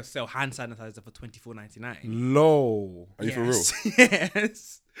to sell hand sanitizer for $24.99. Low. Are you for real?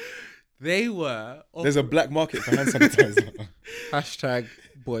 Yes. They were... There's a black market for hand sanitizer. Hashtag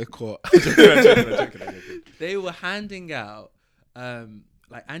boycott. They were handing out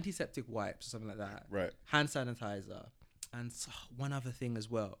like antiseptic wipes or something like that. Right. Hand sanitizer and one other thing as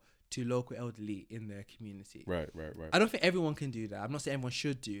well to local elderly in their community. Right. I don't think everyone can do that. I'm not saying everyone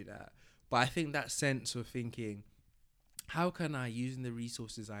should do that. But I think that sense of thinking, how can I, using the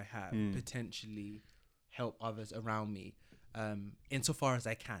resources I have, potentially help others around me insofar as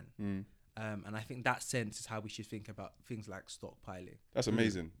I can? And I think that sense is how we should think about things like stockpiling. That's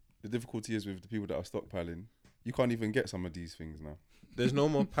amazing. The difficulty is with the people that are stockpiling, you can't even get some of these things now. There's no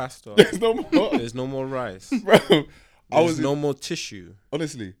more pasta. There's no more. There's no more rice. Bro, There's no more tissue.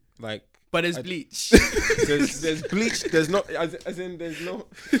 Honestly. Like, but there's bleach. There's bleach. There's no, as in there's no.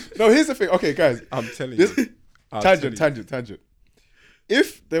 No, here's the thing. Okay, guys. I'm telling you. Tangent.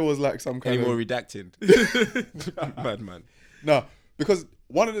 If there was like some kind Any of more redacted. Madman. No, because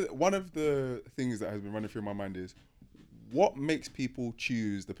one of the things that has been running through my mind is, what makes people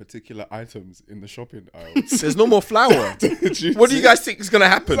choose the particular items in the shopping aisle? There's no more flour. What do you guys think is gonna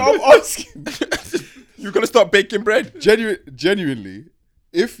happen? So I'm asking. You're gonna start baking bread. Genuinely,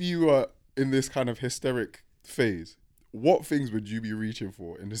 if you are in this kind of hysteric phase, what things would you be reaching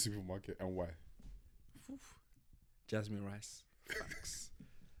for in the supermarket and why? Jasmine rice. Facts.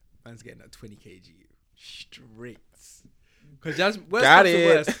 Man's getting that 20 kg straight. Because jasmine, worst,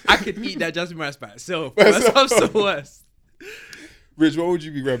 I could eat that jasmine rice by itself. Worst comes to worst. Rich, what would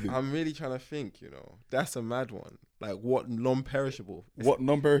you be grabbing? I'm really trying to think. That's a mad one. Like, what non-perishable? What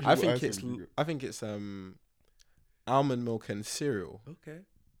non-perishable? I think it's almond milk and cereal. Okay.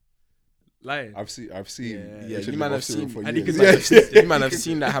 Lying. I've seen. Yeah, you might have seen. For You years. might have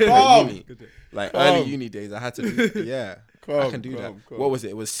seen that happen at uni. Like early uni days, I had to do. Yeah, I can do that. What was it?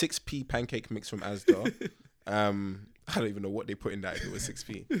 It was 6p pancake mix from Asda. I don't even know what they put in that if it was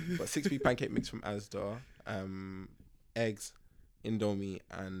 6p, but 6p pancake mix from Asda. Eggs, Indomie,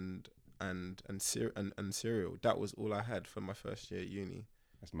 and cereal. That was all I had for my first year at uni.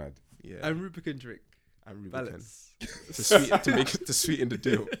 That's mad. Yeah. And Rubicon drink. And Rubicon. to sweeten the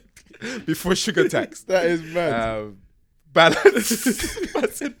deal before sugar tax. That is mad. Balance. I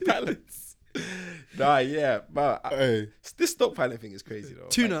said balance. Nah, yeah, but Hey, this stockpiling thing is crazy though.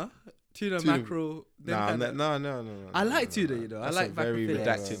 Tuna, Tuna. mackerel. them Nah, kinda- no. I like tuna, you know. That's I like a very mackerel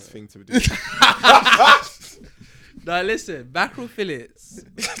fillets. redacted thing to do. Now listen, mackerel fillets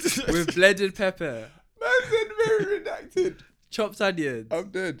with blended pepper, Man said very redacted. chopped onions, I'm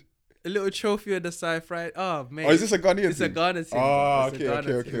dead. a little trophy on the side fried. Oh mate, Oh, is this a Ghanaian It's a thing? Ghana thing. Ah, It's a okay,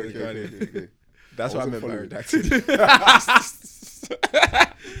 Ghana okay, thing. okay. That's I what I wasn't meant by following. redacted.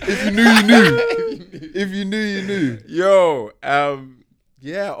 If you knew, you knew. If you knew, you knew. Yo,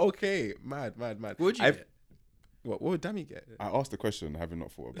 yeah, okay, mad. What would you I've- get? What would Dammy get? I asked the question, having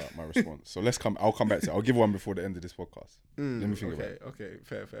not thought about my response. So I'll come back to it. I'll give one before the end of this podcast. Let me think about it. Okay,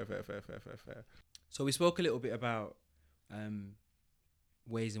 fair. So we spoke a little bit about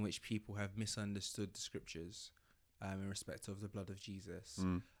ways in which people have misunderstood the scriptures in respect of the blood of Jesus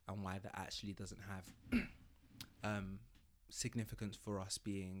and why that actually doesn't have significance for us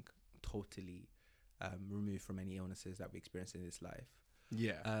being totally removed from any illnesses that we experience in this life.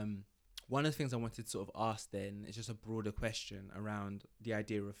 Yeah. One of the things I wanted to sort of ask then is just a broader question around the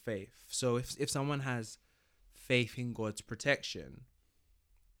idea of faith. So if someone has faith in God's protection,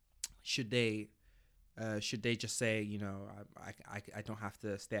 should they just say, you know, I don't have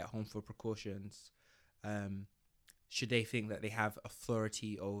to stay at home for precautions? Should they think that they have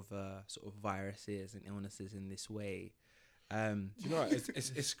authority over sort of viruses and illnesses in this way? Do you know what?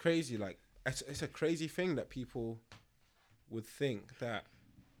 It's crazy. Like it's a crazy thing that people would think that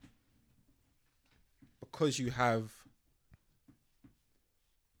because you have,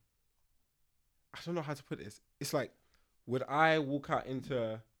 I don't know how to put this. It's like, would I walk out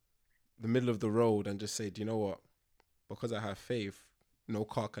into the middle of the road and just say, do you know what? Because I have faith, no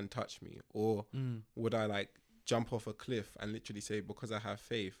car can touch me. Or would I like jump off a cliff and literally say, because I have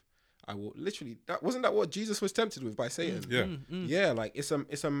faith, I will literally, wasn't that what Jesus was tempted with by Satan? Yeah. Yeah, like it's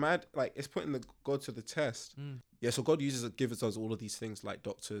a mad, like it's putting the God to the test. Yeah, so God gives us all of these things like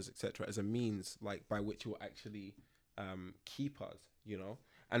doctors, etc., as a means like by which He will actually keep us, you know.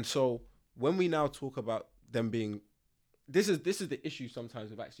 And so when we now talk about them being, this is the issue sometimes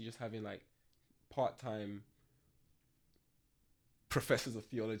with actually just having like part-time professors of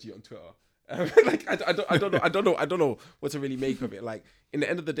theology on Twitter. Like I don't know what to really make of it. Like in the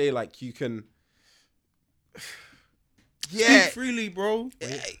end of the day, like you can, yeah, Speak freely, bro.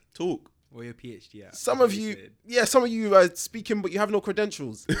 Talk. Or your PhD at? some of you are speaking, but you have no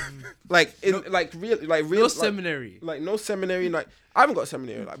credentials. Like in real No seminary. like no seminary. Like I haven't got a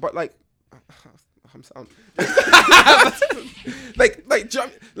seminary. Like, but like I'm sound.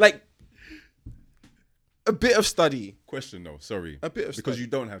 like a bit of study. Question though, sorry. A bit of because study. you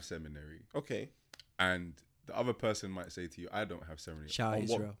don't have seminary, Okay. and the other person might say to you, "I don't have seminary." Shout out On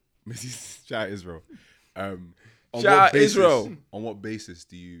what- Israel. Shout out Israel. On Shout what out basis- Israel. On what basis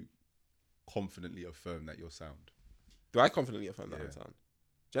do you confidently affirm that you're sound? Do I confidently affirm that Yeah. I'm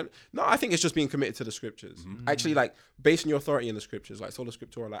sound? No, I think it's just being committed to the scriptures. Actually, like based on your authority in the scriptures, like sola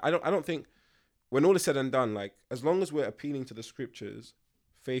scriptura. Like I don't think when all is said and done, like as long as we're appealing to the scriptures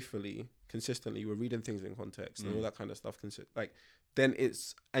faithfully, consistently, we're reading things in context and all that kind of stuff. Like then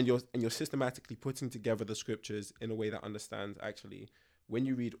it's and you're systematically putting together the scriptures in a way that understands actually when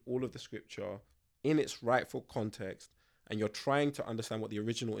you read all of the scripture in its rightful context and you're trying to understand what the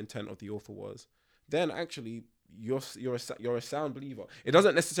original intent of the author was, then actually you're a sound believer. It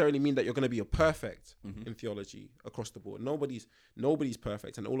doesn't necessarily mean that you're going to be a perfect in theology across the board. Nobody's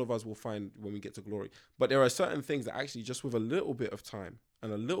perfect, and all of us will find when we get to glory. But there are certain things that actually just with a little bit of time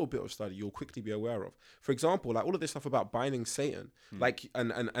and a little bit of study, you'll quickly be aware of. For example, like all of this stuff about binding Satan, like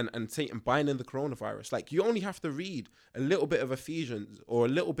and Satan binding the coronavirus. Like you only have to read a little bit of Ephesians or a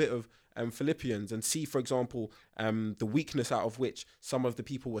little bit of Philippians and see, for example, the weakness out of which some of the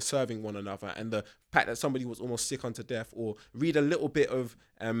people were serving one another, and the fact that somebody was almost sick unto death. Or read a little bit of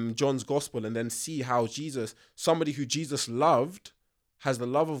John's gospel and then see how somebody who Jesus loved, has the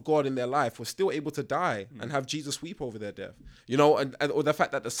love of God in their life, was still able to die and have Jesus weep over their death, you know, and or the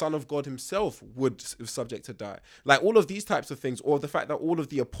fact that the Son of God himself was subject to die. Like all of these types of things, or the fact that all of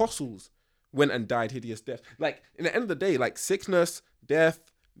the apostles went and died hideous death. Like in the end of the day, like sickness, death,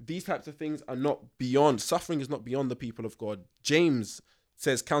 these types of things are not beyond, suffering is not beyond the people of God. James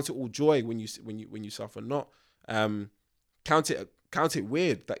says, count it all joy when you suffer, not count it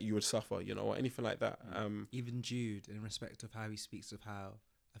weird that you would suffer, you know, or anything like that. Even Jude, in respect of how he speaks of how,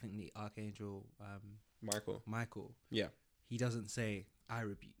 I think the archangel Michael, Yeah. he doesn't say, I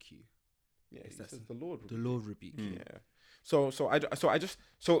rebuke you. Yeah, he That's- says the Lord. The Lord rebuke you. Yeah. So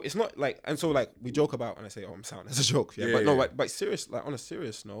it's not like, and so like we joke about, and I say, oh, I'm sound as a joke. Yeah. Yeah, But no, yeah. but serious, like on a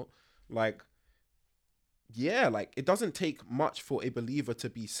serious note, like yeah, like it doesn't take much for a believer to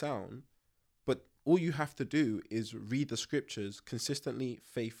be sound, but all you have to do is read the scriptures consistently,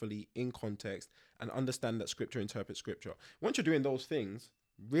 faithfully, in context, and understand that scripture interprets scripture. Once you're doing those things,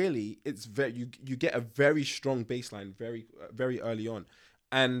 really, it's very you get a very strong baseline very early on,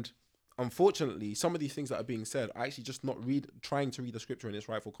 and unfortunately, some of these things that are being said are actually just not trying to read the scripture in its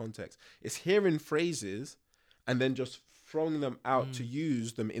rightful context. It's hearing phrases and then just throwing them out to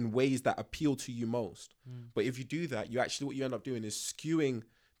use them in ways that appeal to you most. But if you do that, what you end up doing is skewing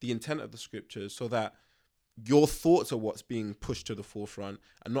the intent of the scriptures so that your thoughts are what's being pushed to the forefront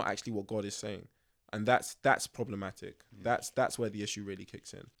and not actually what God is saying. And that's problematic. That's where the issue really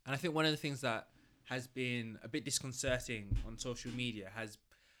kicks in. And I think one of the things that has been a bit disconcerting on social media has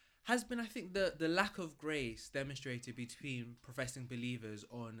been, I think, the lack of grace demonstrated between professing believers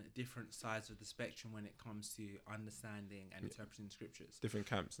on different sides of the spectrum when it comes to understanding and interpreting scriptures. Different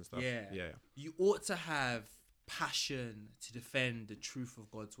camps and stuff. Yeah. You ought to have passion to defend the truth of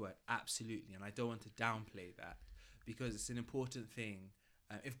God's word, absolutely. And I don't want to downplay that because it's an important thing.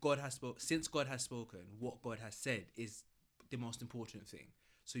 Since God has spoken, what God has said is the most important thing.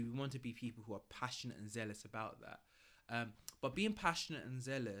 So we want to be people who are passionate and zealous about that. But being passionate and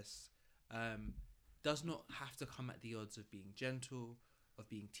zealous does not have to come at the odds of being gentle, of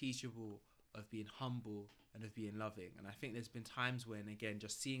being teachable, of being humble, and of being loving. And I think there's been times when, again,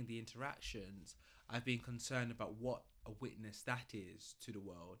 just seeing the interactions, I've been concerned about what a witness that is to the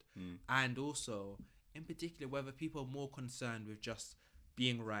world. And also, in particular, whether people are more concerned with just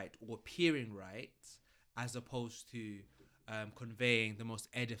being right or appearing right, as opposed to conveying the most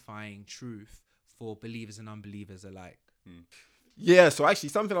edifying truth for believers and unbelievers alike. Yeah, so actually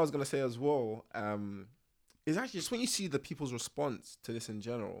something I was going to say as well is actually just when you see the people's response to this in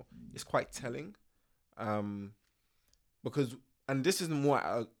general, it's quite telling. Because, and this is more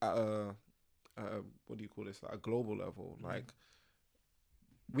at a what do you call this, like a global level. Like,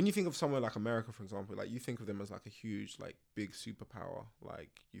 when you think of somewhere like America, for example, like you think of them as like a huge, like big superpower. Like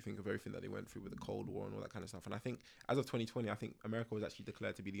you think of everything that they went through with the Cold War and all that kind of stuff. And I think as of 2020, I think America was actually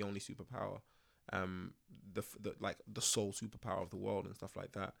declared to be the only superpower, the sole superpower of the world and stuff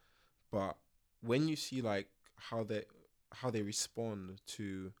like that. But when you see like how they respond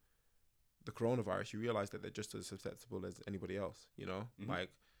to the coronavirus, you realize that they're just as susceptible as anybody else. You know, like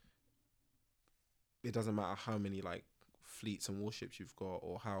it doesn't matter how many like fleets and warships you've got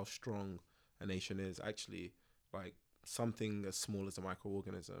or how strong a nation is. Actually, like something as small as a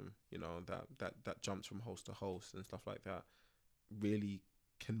microorganism, you know, that jumps from host to host and stuff like that, really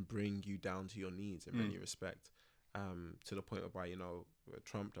can bring you down to your knees in many respects, to the point whereby, you know,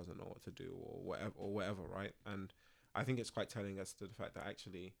 Trump doesn't know what to do or whatever, right? And I think it's quite telling as to the fact that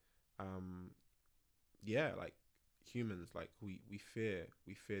actually, like humans, like we fear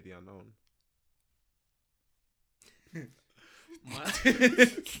the unknown.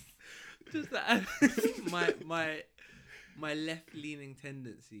 Just that my left leaning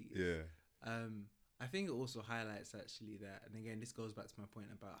tendency. I think it also highlights actually that, and again, this goes back to my point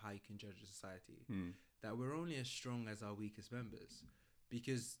about how you can judge a society, that we're only as strong as our weakest members,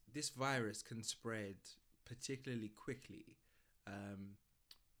 because this virus can spread particularly quickly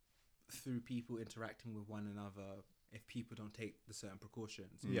through people interacting with one another if people don't take the certain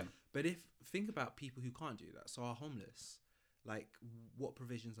precautions. But think about people who can't do that, so are homeless, like what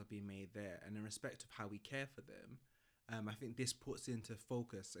provisions are being made there, and in respect of how we care for them, I think this puts into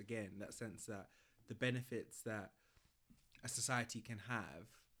focus again that sense that the benefits that a society can have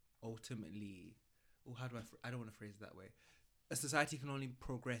ultimately, or I don't want to phrase it that way. A society can only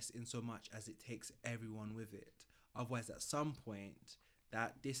progress in so much as it takes everyone with it. Otherwise, at some point,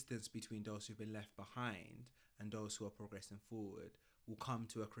 that distance between those who've been left behind and those who are progressing forward will come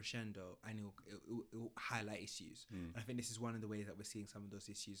to a crescendo, and it will highlight issues. And I think this is one of the ways that we're seeing some of those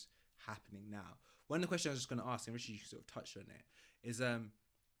issues happening now. One of the questions I was just going to ask, and Richard, you sort of touched on it, is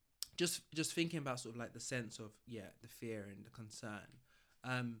just thinking about sort of like the sense of the fear and the concern.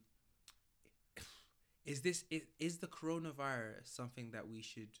 Is the coronavirus something that we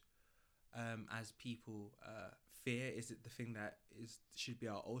should, as people, fear? Is it the thing that should be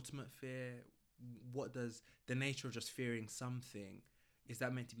our ultimate fear? What does the nature of just fearing something, is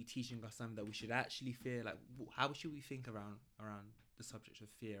that meant to be teaching us something that we should actually fear? Like, how should we think around the subject of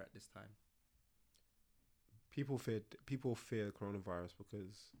fear at this time? People fear coronavirus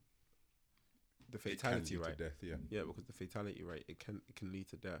because the fatality rate, death, because the fatality rate, it can lead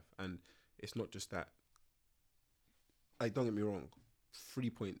to death. And it's not just that. Like, don't get me wrong,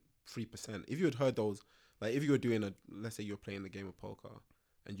 3.3%. If you had heard those, like if you were doing let's say you're playing a game of poker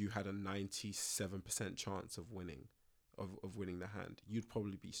and you had a 97% chance of winning, of winning the hand, you'd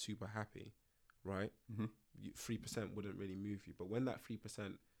probably be super happy, right? 3% wouldn't really move you. But when that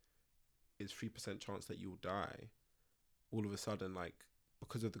 3% is 3% chance that you'll die, all of a sudden, like,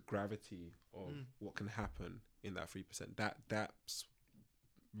 because of the gravity of what can happen in that 3%, that's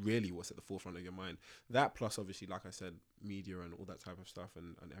really what's at the forefront of your mind. That plus obviously, like I said, media and all that type of stuff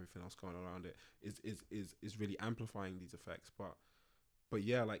and everything else going around it is really amplifying these effects. But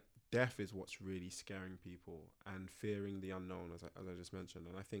yeah, like, death is what's really scaring people and fearing the unknown, as I just mentioned.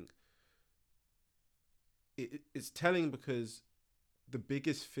 And I think it's telling because the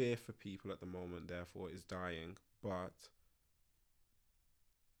biggest fear for people at the moment, therefore, is dying. But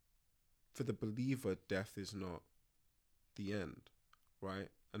for the believer, death is not the end, right?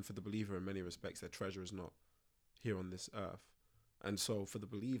 And for the believer, in many respects, their treasure is not here on this earth. And so for the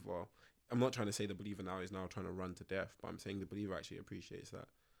believer, I'm not trying to say the believer now is now trying to run to death, but I'm saying the believer actually appreciates that.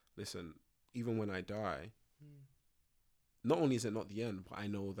 Listen, even when I die, not only is it not the end, but I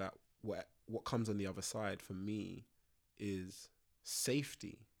know that what comes on the other side for me is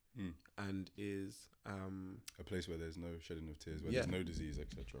safety and is a place where there's no shedding of tears, where there's no disease,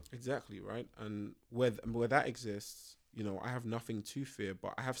 etc. Exactly, right? And where that exists, you know, I have nothing to fear,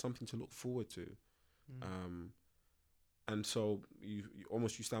 but I have something to look forward to. And so you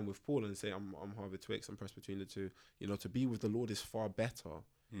stand with Paul and say, I'm Harvard Twix, I'm pressed between the two. You know, to be with the Lord is far better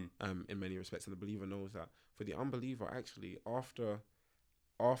in many respects, and the believer knows that. For the unbeliever, actually, after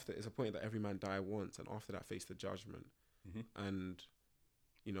it's a point that every man die once, and after that face the judgment. And,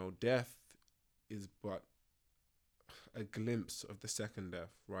 you know, death is but a glimpse of the second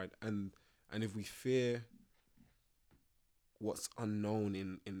death, right? And if we fear what's unknown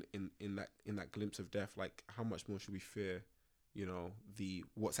in that glimpse of death, like, how much more should we fear, you know,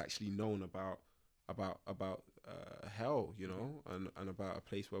 what's actually known about hell, you know, and about a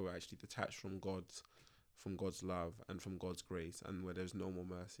place where we're actually detached from God's love and from God's grace, and where there's no more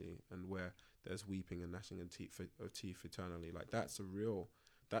mercy, and where there's weeping and gnashing of teeth eternally. Like, that's the real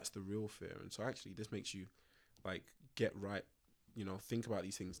fear. And so actually this makes you, like, get right, you know, think about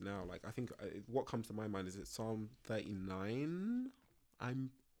these things now. Like, I think what comes to my mind is it's Psalm 39. I'm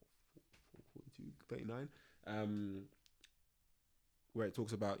 39, where it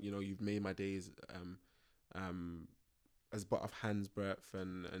talks about, you know, you've made my days as but of hand's breadth,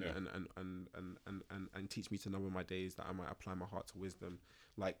 and teach me to number my days, that I might apply my heart to wisdom.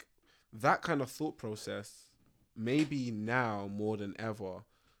 Like, that kind of thought process, maybe now more than ever,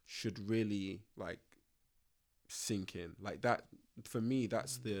 should really, like, sink in. Like, that, for me,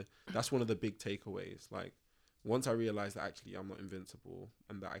 that's one of the big takeaways. Like, once I realize that actually I'm not invincible,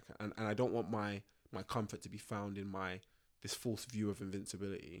 and that I can, and I don't want my comfort to be found in this false view of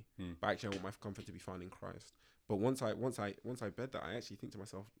invincibility, but actually I want my comfort to be found in Christ. But once I bed that, I actually think to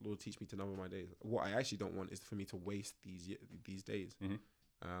myself, Lord, teach me to number my days. What I actually don't want is for me to waste these days,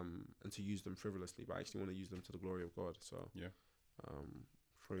 and to use them frivolously, but I actually want to use them to the glory of God. So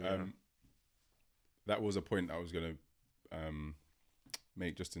that was a point I was going to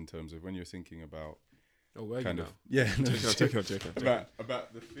make, just in terms of when you're thinking about Take it.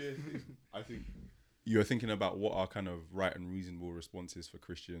 about the fear thing. I think you're thinking about what are kind of right and reasonable responses for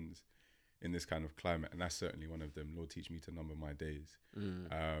Christians in this kind of climate, and that's certainly one of them. Lord, teach me to number my days,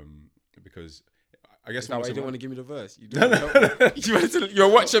 because I guess you didn't want to give me the verse. You're a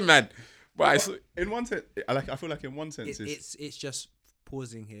watching man. But in one sense, I feel like in one sense, it's just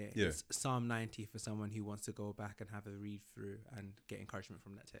pausing here. Yeah. It's Psalm 90 for someone who wants to go back and have a read through and get encouragement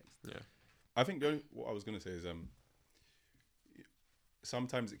from that text. Yeah, I think what I was going to say is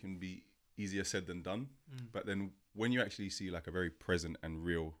sometimes it can be easier said than done, but then when you actually see, like, a very present and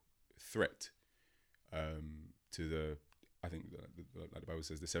real threat to the, I think like the Bible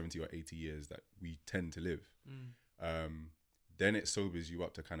says, the 70 or 80 years that we tend to live, then it sobers you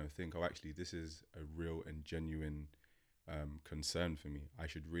up to kind of think, oh, actually this is a real and genuine concern for me. I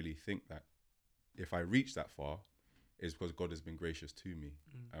should really think that if I reach that far, it's because God has been gracious to me,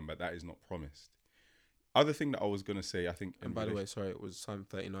 but that is not promised. Other thing that I was going to say, I think, and by the way, sorry, it was Psalm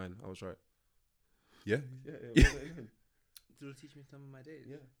 39. I was right. Yeah. Do you teach me some of my days?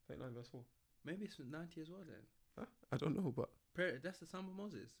 Yeah, 39 verse 4. Maybe it's 90 as well then. Huh? I don't know, but That's the Psalm of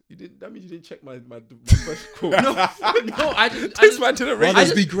Moses. That means you didn't check my first call. No, I just didn't read.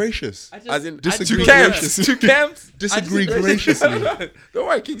 Brothers, be gracious. As in, disagree graciously. 2 camps. Disagree graciously. Don't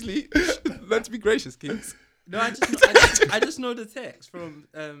worry, Kingsley. Let's be gracious, Kings. No, I just know the text from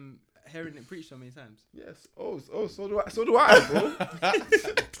hearing it preached so many times. Yes. Oh, so do I, bro.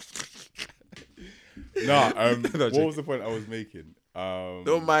 What was the point I was making?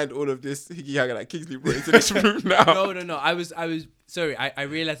 Don't mind all of this higgy hagga that Kingsley brought into this room now. No. I was Sorry, I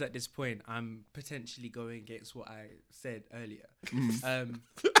realize at this point I'm potentially going against what I said earlier.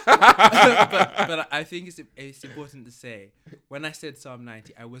 But I think it's important to say, when I said Psalm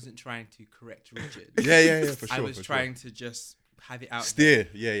 90, I wasn't trying to correct Richard. Yeah, for sure. I was trying to just have it out. Steer.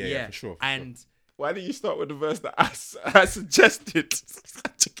 Yeah, for sure. And Why didn't you start with the verse that I suggested?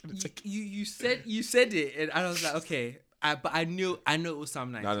 you said it, and I was like, okay. But I know it was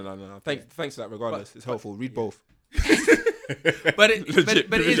Psalm 90. No. Thanks for that. Regardless, it's helpful. Read both. But it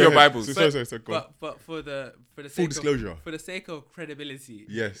is your Bibles. So go on. But for the Full sake disclosure. for the sake of credibility,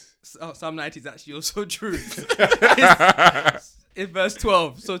 Yes. Psalm 90 is actually also true. In verse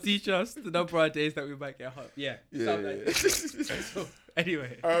 12, so teach us the number of days that we might get hot. Yeah. Psalm 90. So,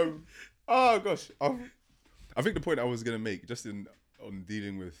 anyway. Oh gosh. I think the point I was gonna make, just on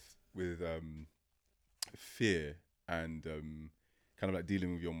dealing with fear and kind of like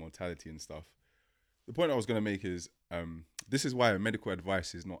dealing with your mortality and stuff. The point I was gonna make is this is why medical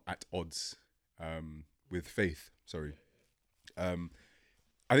advice is not at odds with faith. Sorry. I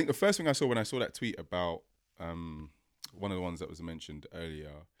think the first thing I saw when I saw that tweet about one of the ones that was mentioned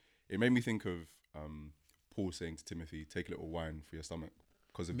earlier, it made me think of Paul saying to Timothy, "Take a little wine for your stomach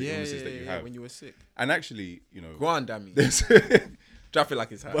because of the illnesses that you have when you were sick." And actually, you know, Go on, damn there's Drop it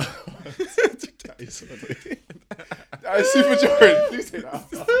like it's hot. that is so annoying. That is super jarring. Please say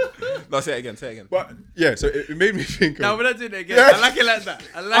that. No, say it again. But yeah, so it made me think of. No, we're not doing it again. Yeah. I like it like that.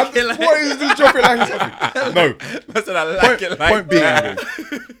 What is this drop it like something? No. I said I like it like Point being that.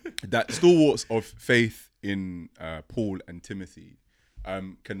 that stalwarts of faith in Paul and Timothy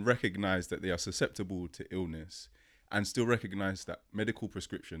can recognize that they are susceptible to illness and still recognize that medical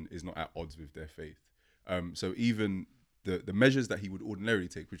prescription is not at odds with their faith. So even the measures that he would ordinarily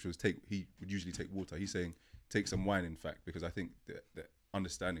take, which was he would usually take water. He's saying take some wine, in fact, because I think the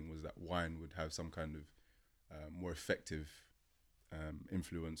understanding was that wine would have some kind of more effective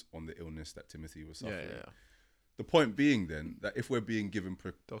influence on the illness that Timothy was suffering. Yeah. The point being then that if we're being given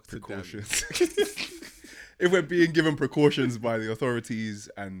Dr. precautions, if we're being given precautions by the authorities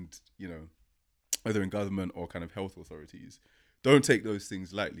and, you know, whether in government or kind of health authorities, don't take those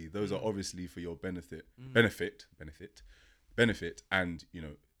things lightly. Those are obviously for your benefit, and you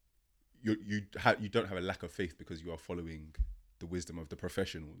know, you don't have a lack of faith because you are following the wisdom of the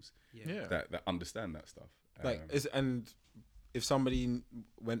professionals that understand that stuff. And if somebody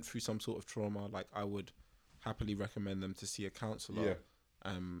went through some sort of trauma, like I would happily recommend them to see a counsellor,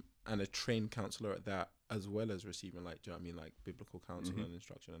 and a trained counsellor at that, as well as receiving, like, do you know what I mean, like biblical counsel and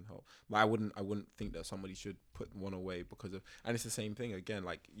instruction and help. Like I wouldn't think that somebody should put one away because of, and it's the same thing again.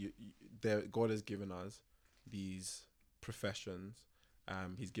 Like God has given us these professions.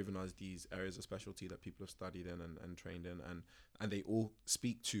 He's given us these areas of specialty that people have studied in and trained in, and they all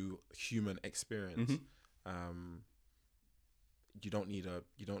speak to human experience. You don't need to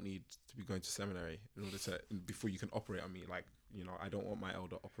be going to seminary in order to before you can operate on me. Like, you know, I don't want my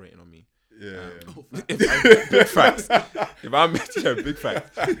elder operating on me. Big facts. Big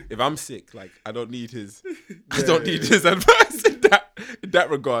facts. If I'm sick, like I don't need his his advice in that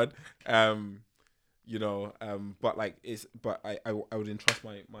regard. You know, but I would entrust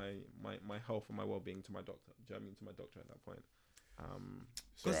my health and my well-being to my doctor. Do you know what I mean? To my doctor at that point.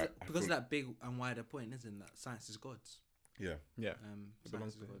 Because of that big and wider point, isn't that science is God's? Yeah. It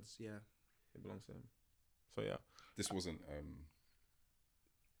belongs to him. God's, yeah. It belongs to him. So yeah. This wasn't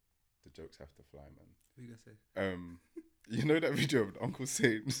the jokes have to fly, man. What are you gonna say? You know that video of Uncle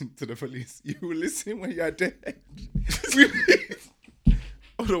saying to the police, "You will listen when you are dead."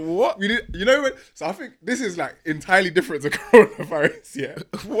 What? We did, you know what? So I think this is like entirely different to coronavirus. Yeah.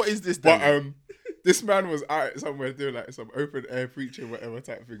 What is this? But this man was out somewhere doing like some open air preaching, whatever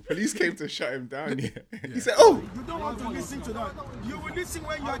type thing. Police came to shut him down. Yeah. He said, "Oh, you don't want to listen to that. You will listen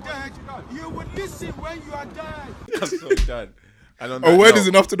when you are dead. You will listen when you are dead." That's so done. A word is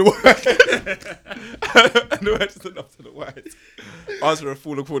enough to the wise." And the word is enough to the wise. Answer a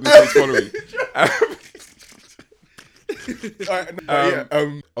fool according to his following.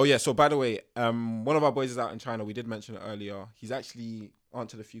 So by the way, one of our boys is out in China. We did mention it earlier. He's actually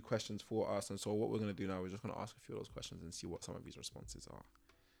answered a few questions for us, and so what we're going to do now, we're just going to ask a few of those questions and see what some of his responses are.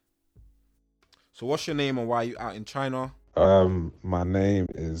 So what's your name and why are you out in China? My name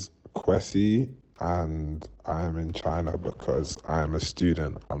is Kwesi, and I'm in China because I'm a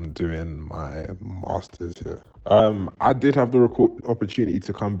student. I'm doing my master's here. I did have the opportunity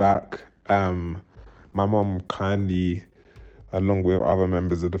to come back. My mom kindly, along with other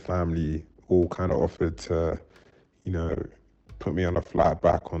members of the family, all kind of offered to, you know, put me on a flight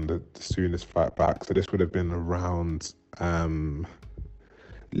back, on the soonest flight back. So this would have been around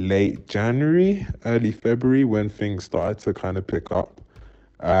late January, early February when things started to kind of pick up.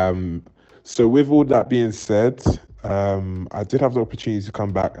 So with all that being said, I did have the opportunity to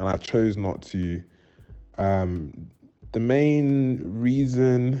come back and I chose not to. The main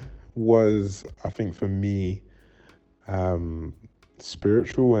reason was, I think for me,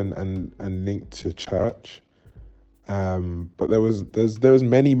 spiritual and linked to church. But there was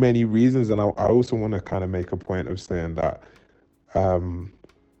many reasons, and I also want to kind of make a point of saying that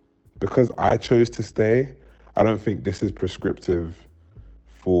because I chose to stay, I don't think this is prescriptive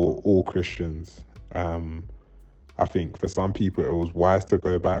for all Christians. I think for some people it was wise to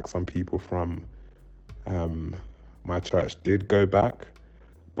go back. Some people from my church did go back,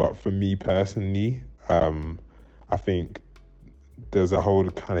 but for me personally, I think there's a whole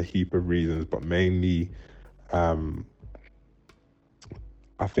kind of heap of reasons, but mainly I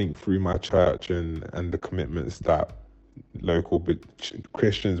think through my church and the commitments that local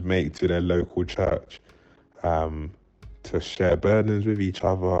Christians make to their local church, to share burdens with each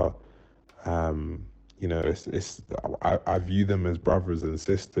other. I view them as brothers and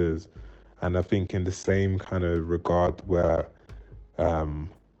sisters, and I think in the same kind of regard where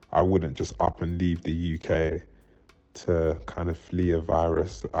I wouldn't just up and leave the UK to kind of flee a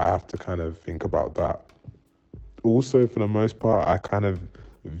virus. I have to kind of think about that. Also, for the most part, I kind of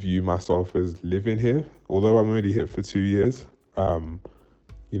view myself as living here, although I'm only here for 2 years. For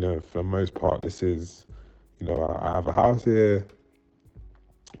the most part, this is, I have a house here.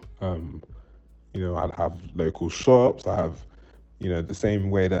 I have local shops. I have, the same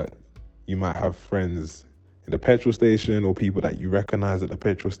way that you might have friends in the petrol station or people that you recognize at the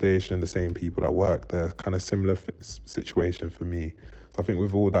petrol station, the same people that work there, kind of similar situation for me. So I think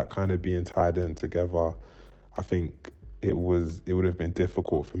with all that kind of being tied in together, I think it would have been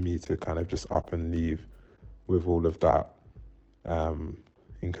difficult for me to kind of just up and leave with all of that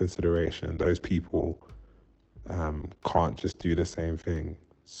in consideration. Those people can't just do the same thing.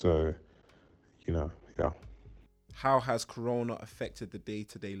 So, yeah. How has Corona affected the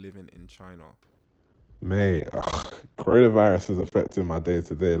day-to-day living in China? Mate, coronavirus has affected my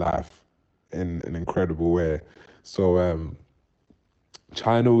day-to-day life in an incredible way. So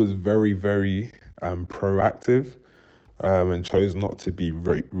China was very, very proactive and chose not to be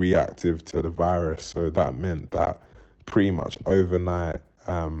reactive to the virus. So that meant that pretty much overnight,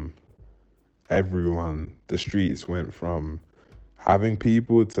 the streets went from having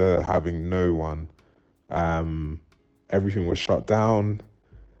people to having no one. Everything was shut down.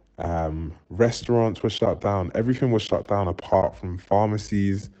 Restaurants were shut down. Everything was shut down apart from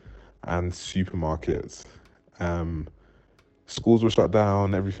pharmacies and supermarkets. Schools were shut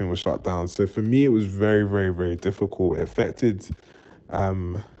down. Everything was shut down. So for me, it was very, very, very difficult. It affected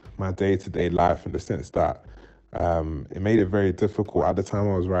my day-to-day life in the sense that it made it very difficult. At the time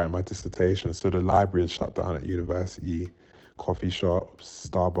I was writing my dissertation, so the library had shut down at university, coffee shops,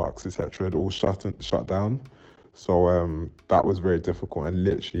 Starbucks, etc. had all shut down. So that was very difficult, and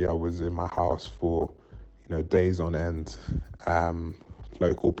literally I was in my house for days on end.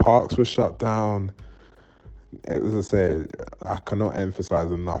 Local parks were shut down. As I say, I cannot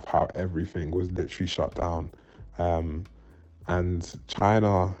emphasize enough how everything was literally shut down. And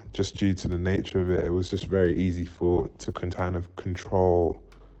China, just due to the nature of it, it was just very easy to kind of control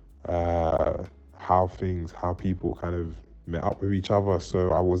how people kind of met up with each other. So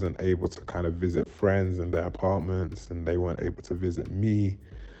I wasn't able to kind of visit friends in their apartments, and they weren't able to visit me.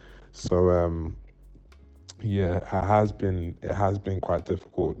 So it has been quite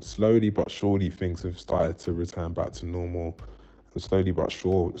difficult. Slowly but surely things have started to return back to normal. And slowly but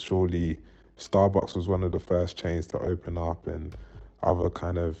surely Starbucks was one of the first chains to open up, and other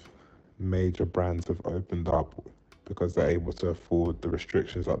kind of major brands have opened up because they're able to afford the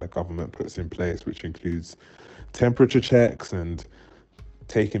restrictions that the government puts in place, which includes temperature checks and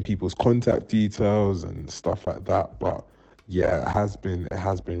taking people's contact details and stuff like that. But yeah, it has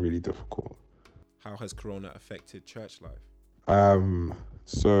been really difficult. How has Corona affected church life?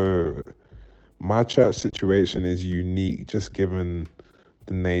 So my church situation is unique, just given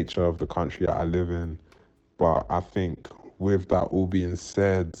the nature of the country that I live in. But I think with that all being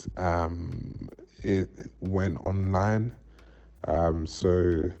said, it went online.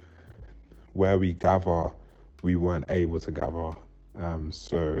 So where we gather, we weren't able to gather.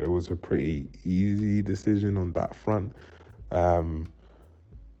 So it was a pretty easy decision on that front.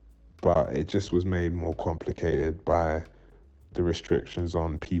 But it just was made more complicated by the restrictions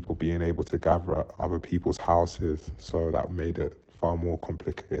on people being able to gather at other people's houses. So that made it far more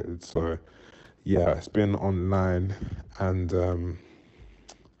complicated. So yeah, it's been online, and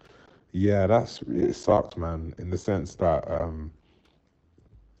it sucked, man, in the sense that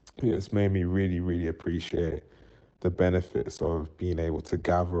it's made me really, really appreciate the benefits of being able to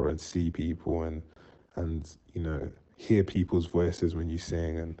gather and see people and hear people's voices when you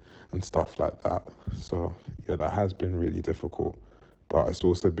sing and stuff like that. So yeah, that has been really difficult, but it's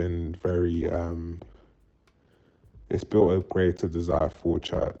also been very it's built a greater desire for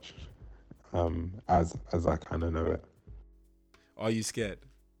church, as I kind of know it. Are you scared?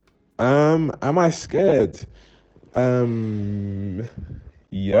 Am I scared?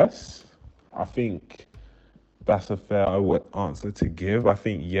 Yes. I think that's a fair answer to give. I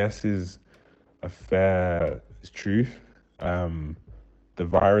think yes is a fair truth. The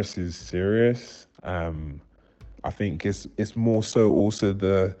virus is serious. I think it's more so also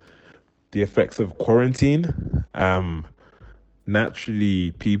the effects of quarantine.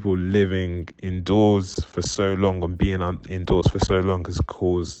 Naturally, people living indoors for so long and being indoors for so long has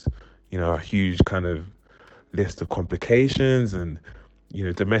caused, a huge kind of list of complications, and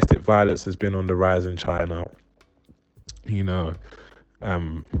domestic violence has been on the rise in China.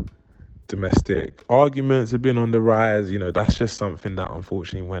 Domestic arguments have been on the rise. That's just something that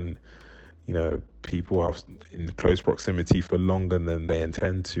unfortunately when people are in close proximity for longer than they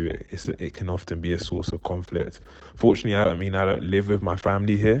intend to, it can often be a source of conflict. Fortunately, I don't live with my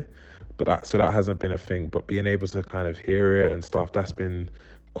family here, but that hasn't been a thing. But being able to kind of hear it and stuff, that's been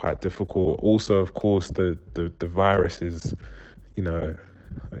quite difficult. Also, of course, the virus is,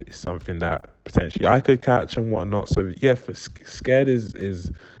 it's something that potentially I could catch and whatnot. So yeah, scared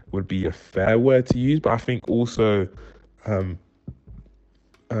would be a fair word to use, but I think also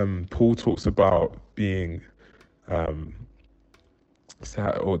Paul talks about being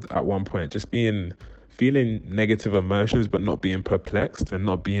sad, or at one point just feeling negative emotions, but not being perplexed and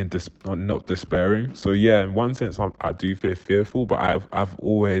not being not despairing. So yeah, in one sense, I do feel fearful, but I've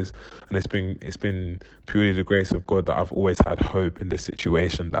always, and it's been purely the grace of God that I've always had hope in this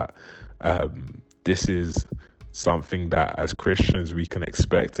situation, that this is something that as Christians we can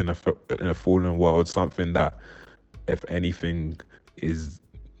expect in a fallen world, something that, if anything, is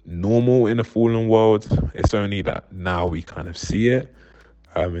normal in a fallen world. It's only that now we kind of see it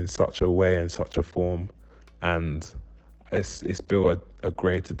in such a way, in such a form, and it's built a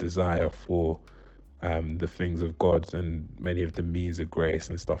greater desire for the things of God and many of the means of grace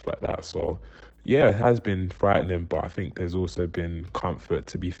and stuff like that. So yeah, it has been frightening, but I think there's also been comfort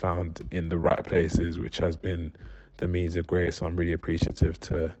to be found in the right places, which has been the means of grace. So I'm really appreciative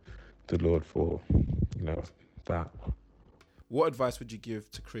to the Lord for that. What advice would you give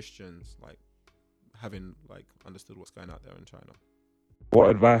to Christians, having understood what's going out there in China? What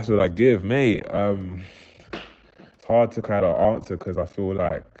advice would I give, mate? It's hard to kind of answer because I feel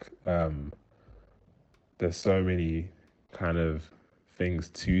like there's so many kind of things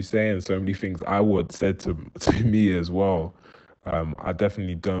to say and so many things I would said to me as well. I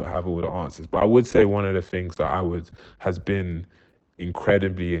definitely don't have all the answers, but I would say one of the things that has been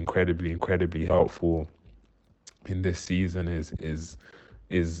incredibly helpful in this season is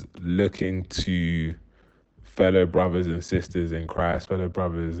looking to fellow brothers and sisters in Christ, fellow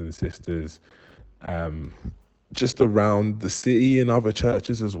brothers and sisters just around the city and other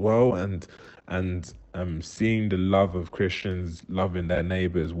churches as well, and seeing the love of Christians loving their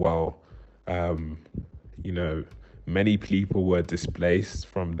neighbors well. Many people were displaced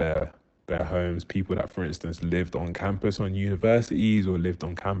from their homes, people that, for instance, lived on campus on universities or lived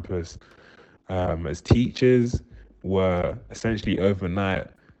on campus as teachers were essentially overnight,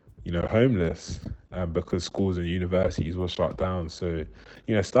 homeless because schools and universities were shut down. So,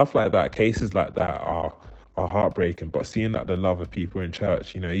 stuff like that, cases like that are heartbreaking. But seeing that the love of people in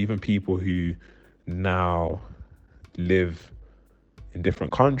church, even people who now live in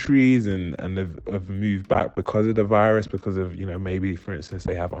different countries and have moved back because of the virus, because of, maybe, for instance,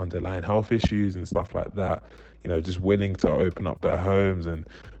 they have underlying health issues and stuff like that, just willing to open up their homes, and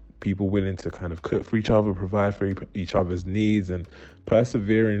people willing to kind of cook for each other, provide for each other's needs, and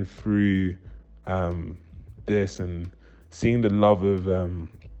persevering through this, and seeing the love of the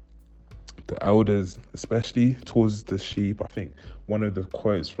elders, especially towards the sheep. I think one of the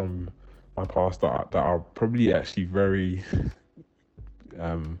quotes from my pastor that are probably actually very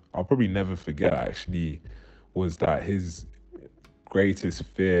I'll probably never forget actually, was that his greatest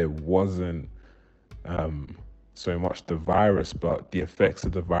fear wasn't so much the virus, but the effects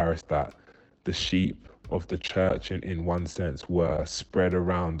of the virus, that the sheep of the church in one sense were spread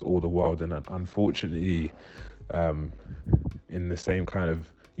around all the world. And unfortunately, in the same kind of,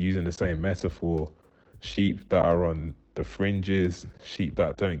 using the same metaphor, sheep that are on the fringes, sheep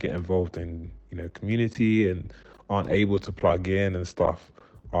that don't get involved in community and aren't able to plug in and stuff,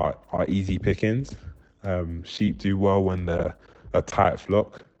 are easy pickings. Sheep do well when they're a tight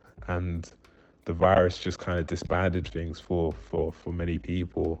flock, and the virus just kind of disbanded things for many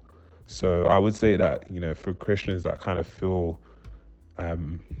people. So I would say that, for Christians that kind of feel,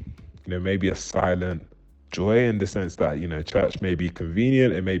 maybe a silent joy in the sense that, church may be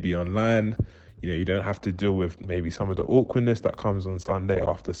convenient, it may be online, you don't have to deal with maybe some of the awkwardness that comes on Sunday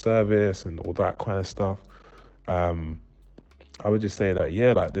after service and all that kind of stuff. I would just say that,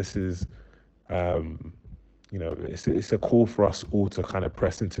 yeah, like this is, it's a call for us all to kind of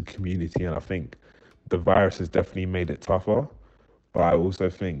press into community. And I think the virus has definitely made it tougher. But I also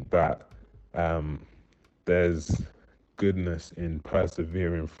think that there's goodness in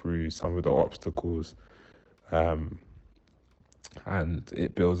persevering through some of the obstacles. And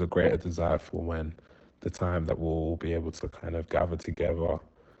it builds a greater desire for when the time that we'll all be able to kind of gather together,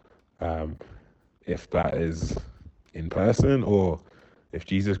 if that is in person or if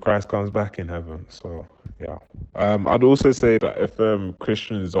Jesus Christ comes back in heaven. So yeah, I'd also say that if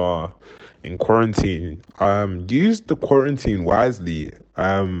Christians are in quarantine, use the quarantine wisely.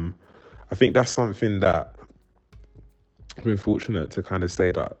 I think that's something that I've been fortunate to kind of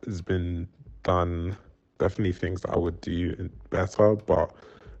say that has been done. Definitely things that I would do better, but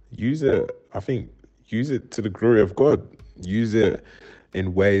use it. I think use it to the glory of God. Use it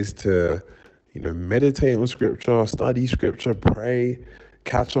in ways to, meditate on scripture, study scripture, pray,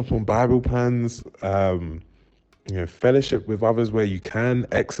 catch up on Bible plans, fellowship with others where you can,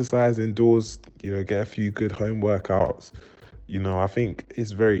 exercise indoors, get a few good home workouts. I think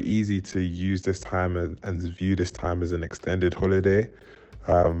it's very easy to use this time and view this time as an extended holiday.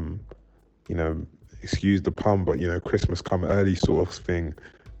 Excuse the pun, but Christmas come early sort of thing,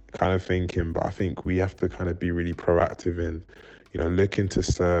 kind of thinking. But I think we have to kind of be really proactive in, looking to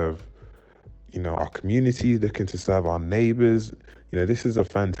serve, our community, looking to serve our neighbors. This is a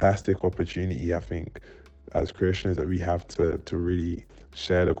fantastic opportunity, I think, as Christians, that we have to really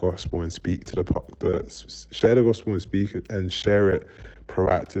share the gospel and speak to share the gospel and speak and share it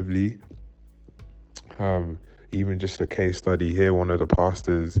proactively. Even just a case study here, one of the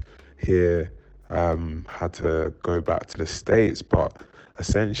pastors here had to go back to the States, but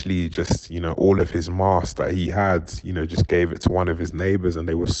essentially just, all of his masks that he had, just gave it to one of his neighbors, and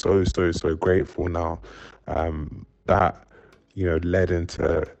they were so grateful now. That, led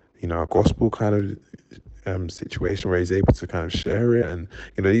into, a gospel kind of situation where he's able to kind of share it. And,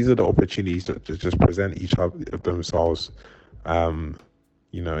 these are the opportunities that just present each other of themselves, in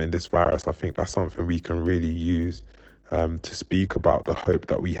this virus. I think that's something we can really use to speak about the hope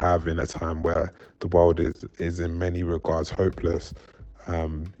that we have in a time where the world is in many regards hopeless.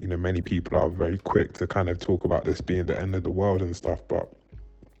 Many people are very quick to kind of talk about this being the end of the world and stuff, but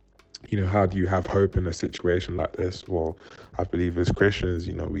how do you have hope in a situation like this? Well, I believe as Christians,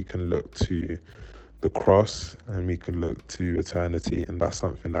 we can look to the cross and we can look to eternity, and that's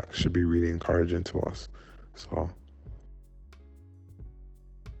something that should be really encouraging to us.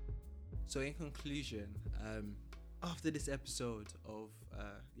 So in conclusion, after this episode of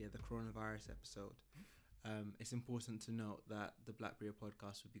the coronavirus episode, it's important to note that the Black Beer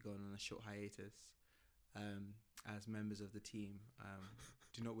podcast will be going on a short hiatus, as members of the team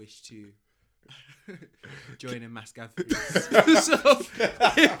do not wish to join in mass gatherings. So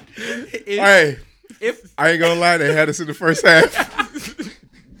if I ain't gonna lie, they had us in the first half.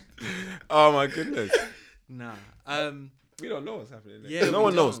 Oh my goodness. Nah. We don't know what's happening. Yeah, no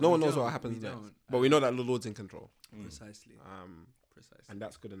one knows. No one we knows don't. what happens We next. don't. But we know that the Lord's in control. Precisely. Precisely. And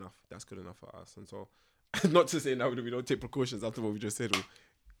that's good enough. That's good enough for us. And so, not to say now that we don't take precautions after what we just said. Or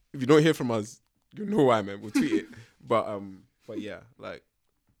if you don't hear from us, you know why, man. We'll tweet it. But yeah, like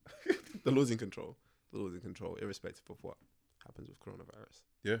the Lord's in control. The Lord's in control, irrespective of what happens with coronavirus.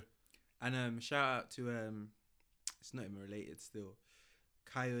 Yeah. And shout out to it's not even related still,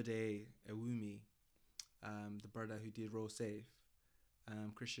 Kayode Ewumi, the brother who did Roll Safe,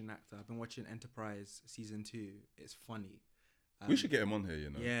 Christian actor. I've been watching Enterprise season 2. It's funny. We should get him on here,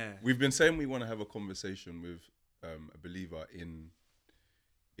 Yeah. We've been saying we want to have a conversation with a believer in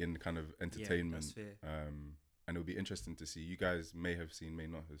kind of entertainment. Yeah, that's fair. And it'll be interesting to see. You guys may have seen, may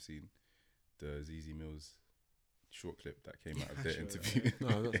not have seen the ZZ Mills short clip that came out of their interview. No,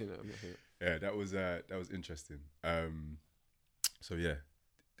 I'm not seeing that. Yeah, that was interesting. So yeah,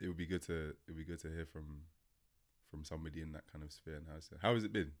 it would be good to hear from somebody in that kind of sphere. And how has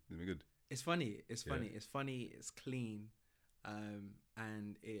it been? Has it been good? It's funny. It's funny. It's clean,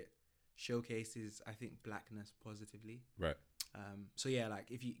 and it showcases, I think, blackness positively. Right. So yeah, like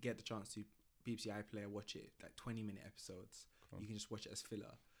if you get the chance to BBC iPlayer, watch it, like 20-minute episodes. You can just watch it as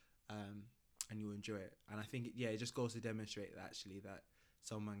filler, and you'll enjoy it. And I think it just goes to demonstrate that actually that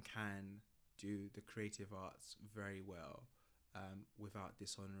someone can do the creative arts very well, without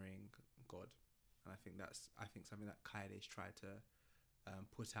dishonoring God. And I think something that Kaide's tried to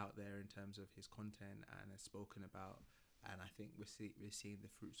put out there in terms of his content and has spoken about. And I think we're seeing the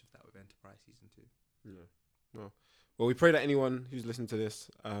fruits of that with Enterprise Season 2. Yeah. Well, we pray that anyone who's listening to this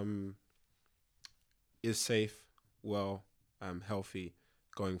is safe, well, healthy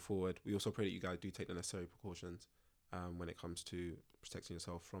going forward. We also pray that you guys do take the necessary precautions when it comes to protecting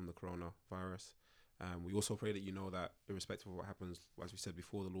yourself from the coronavirus. We also pray that you know that irrespective of what happens, as we said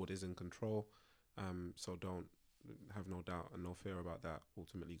before, the Lord is in control. So don't have no doubt and no fear about that.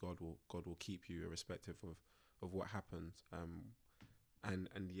 Ultimately, God will keep you irrespective of what happens.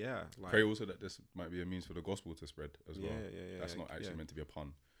 And yeah, like, pray also that this might be a means for the gospel to spread as well. Yeah. That's not actually meant to be a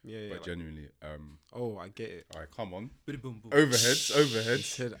pun. Yeah, but genuinely. I get it. All right, come on. Boom. Overheads. He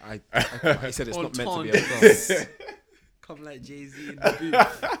said he said it's not meant to be a pun. Come like Jay-Z in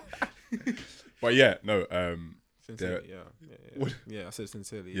the booth. But yeah, no. Sincerely, yeah. I said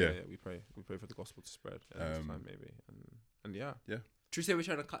sincerely. Yeah. We pray for the gospel to spread at this time, maybe. And yeah. True, say we're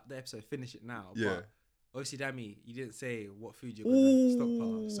trying to cut the episode, finish it now. Yeah. But obviously, Dami, you didn't say what food you're gonna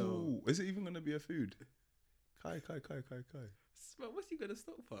stockpile. So is it even gonna be a food? Kai. But what's he gonna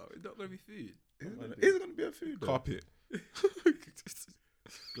stockpile? It's not gonna be food. Is it gonna be a food? Carpet.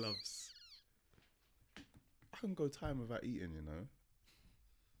 Gloves. I can go time without eating, you know.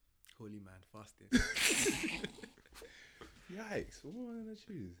 Holy man, fasting. Yikes! What am I gonna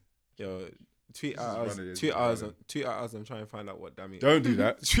choose? Yo, tweet hours. I'm trying to find out what Dami. Don't do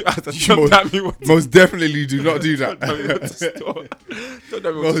that. Tweet hours. Dami what most definitely do not do that. Don't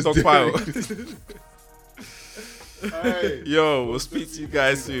Dami what to stockpile. Hey. Yo, we'll speak to you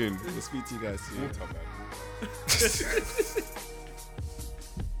guys soon.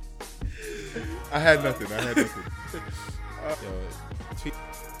 I had nothing. Yo, tweet.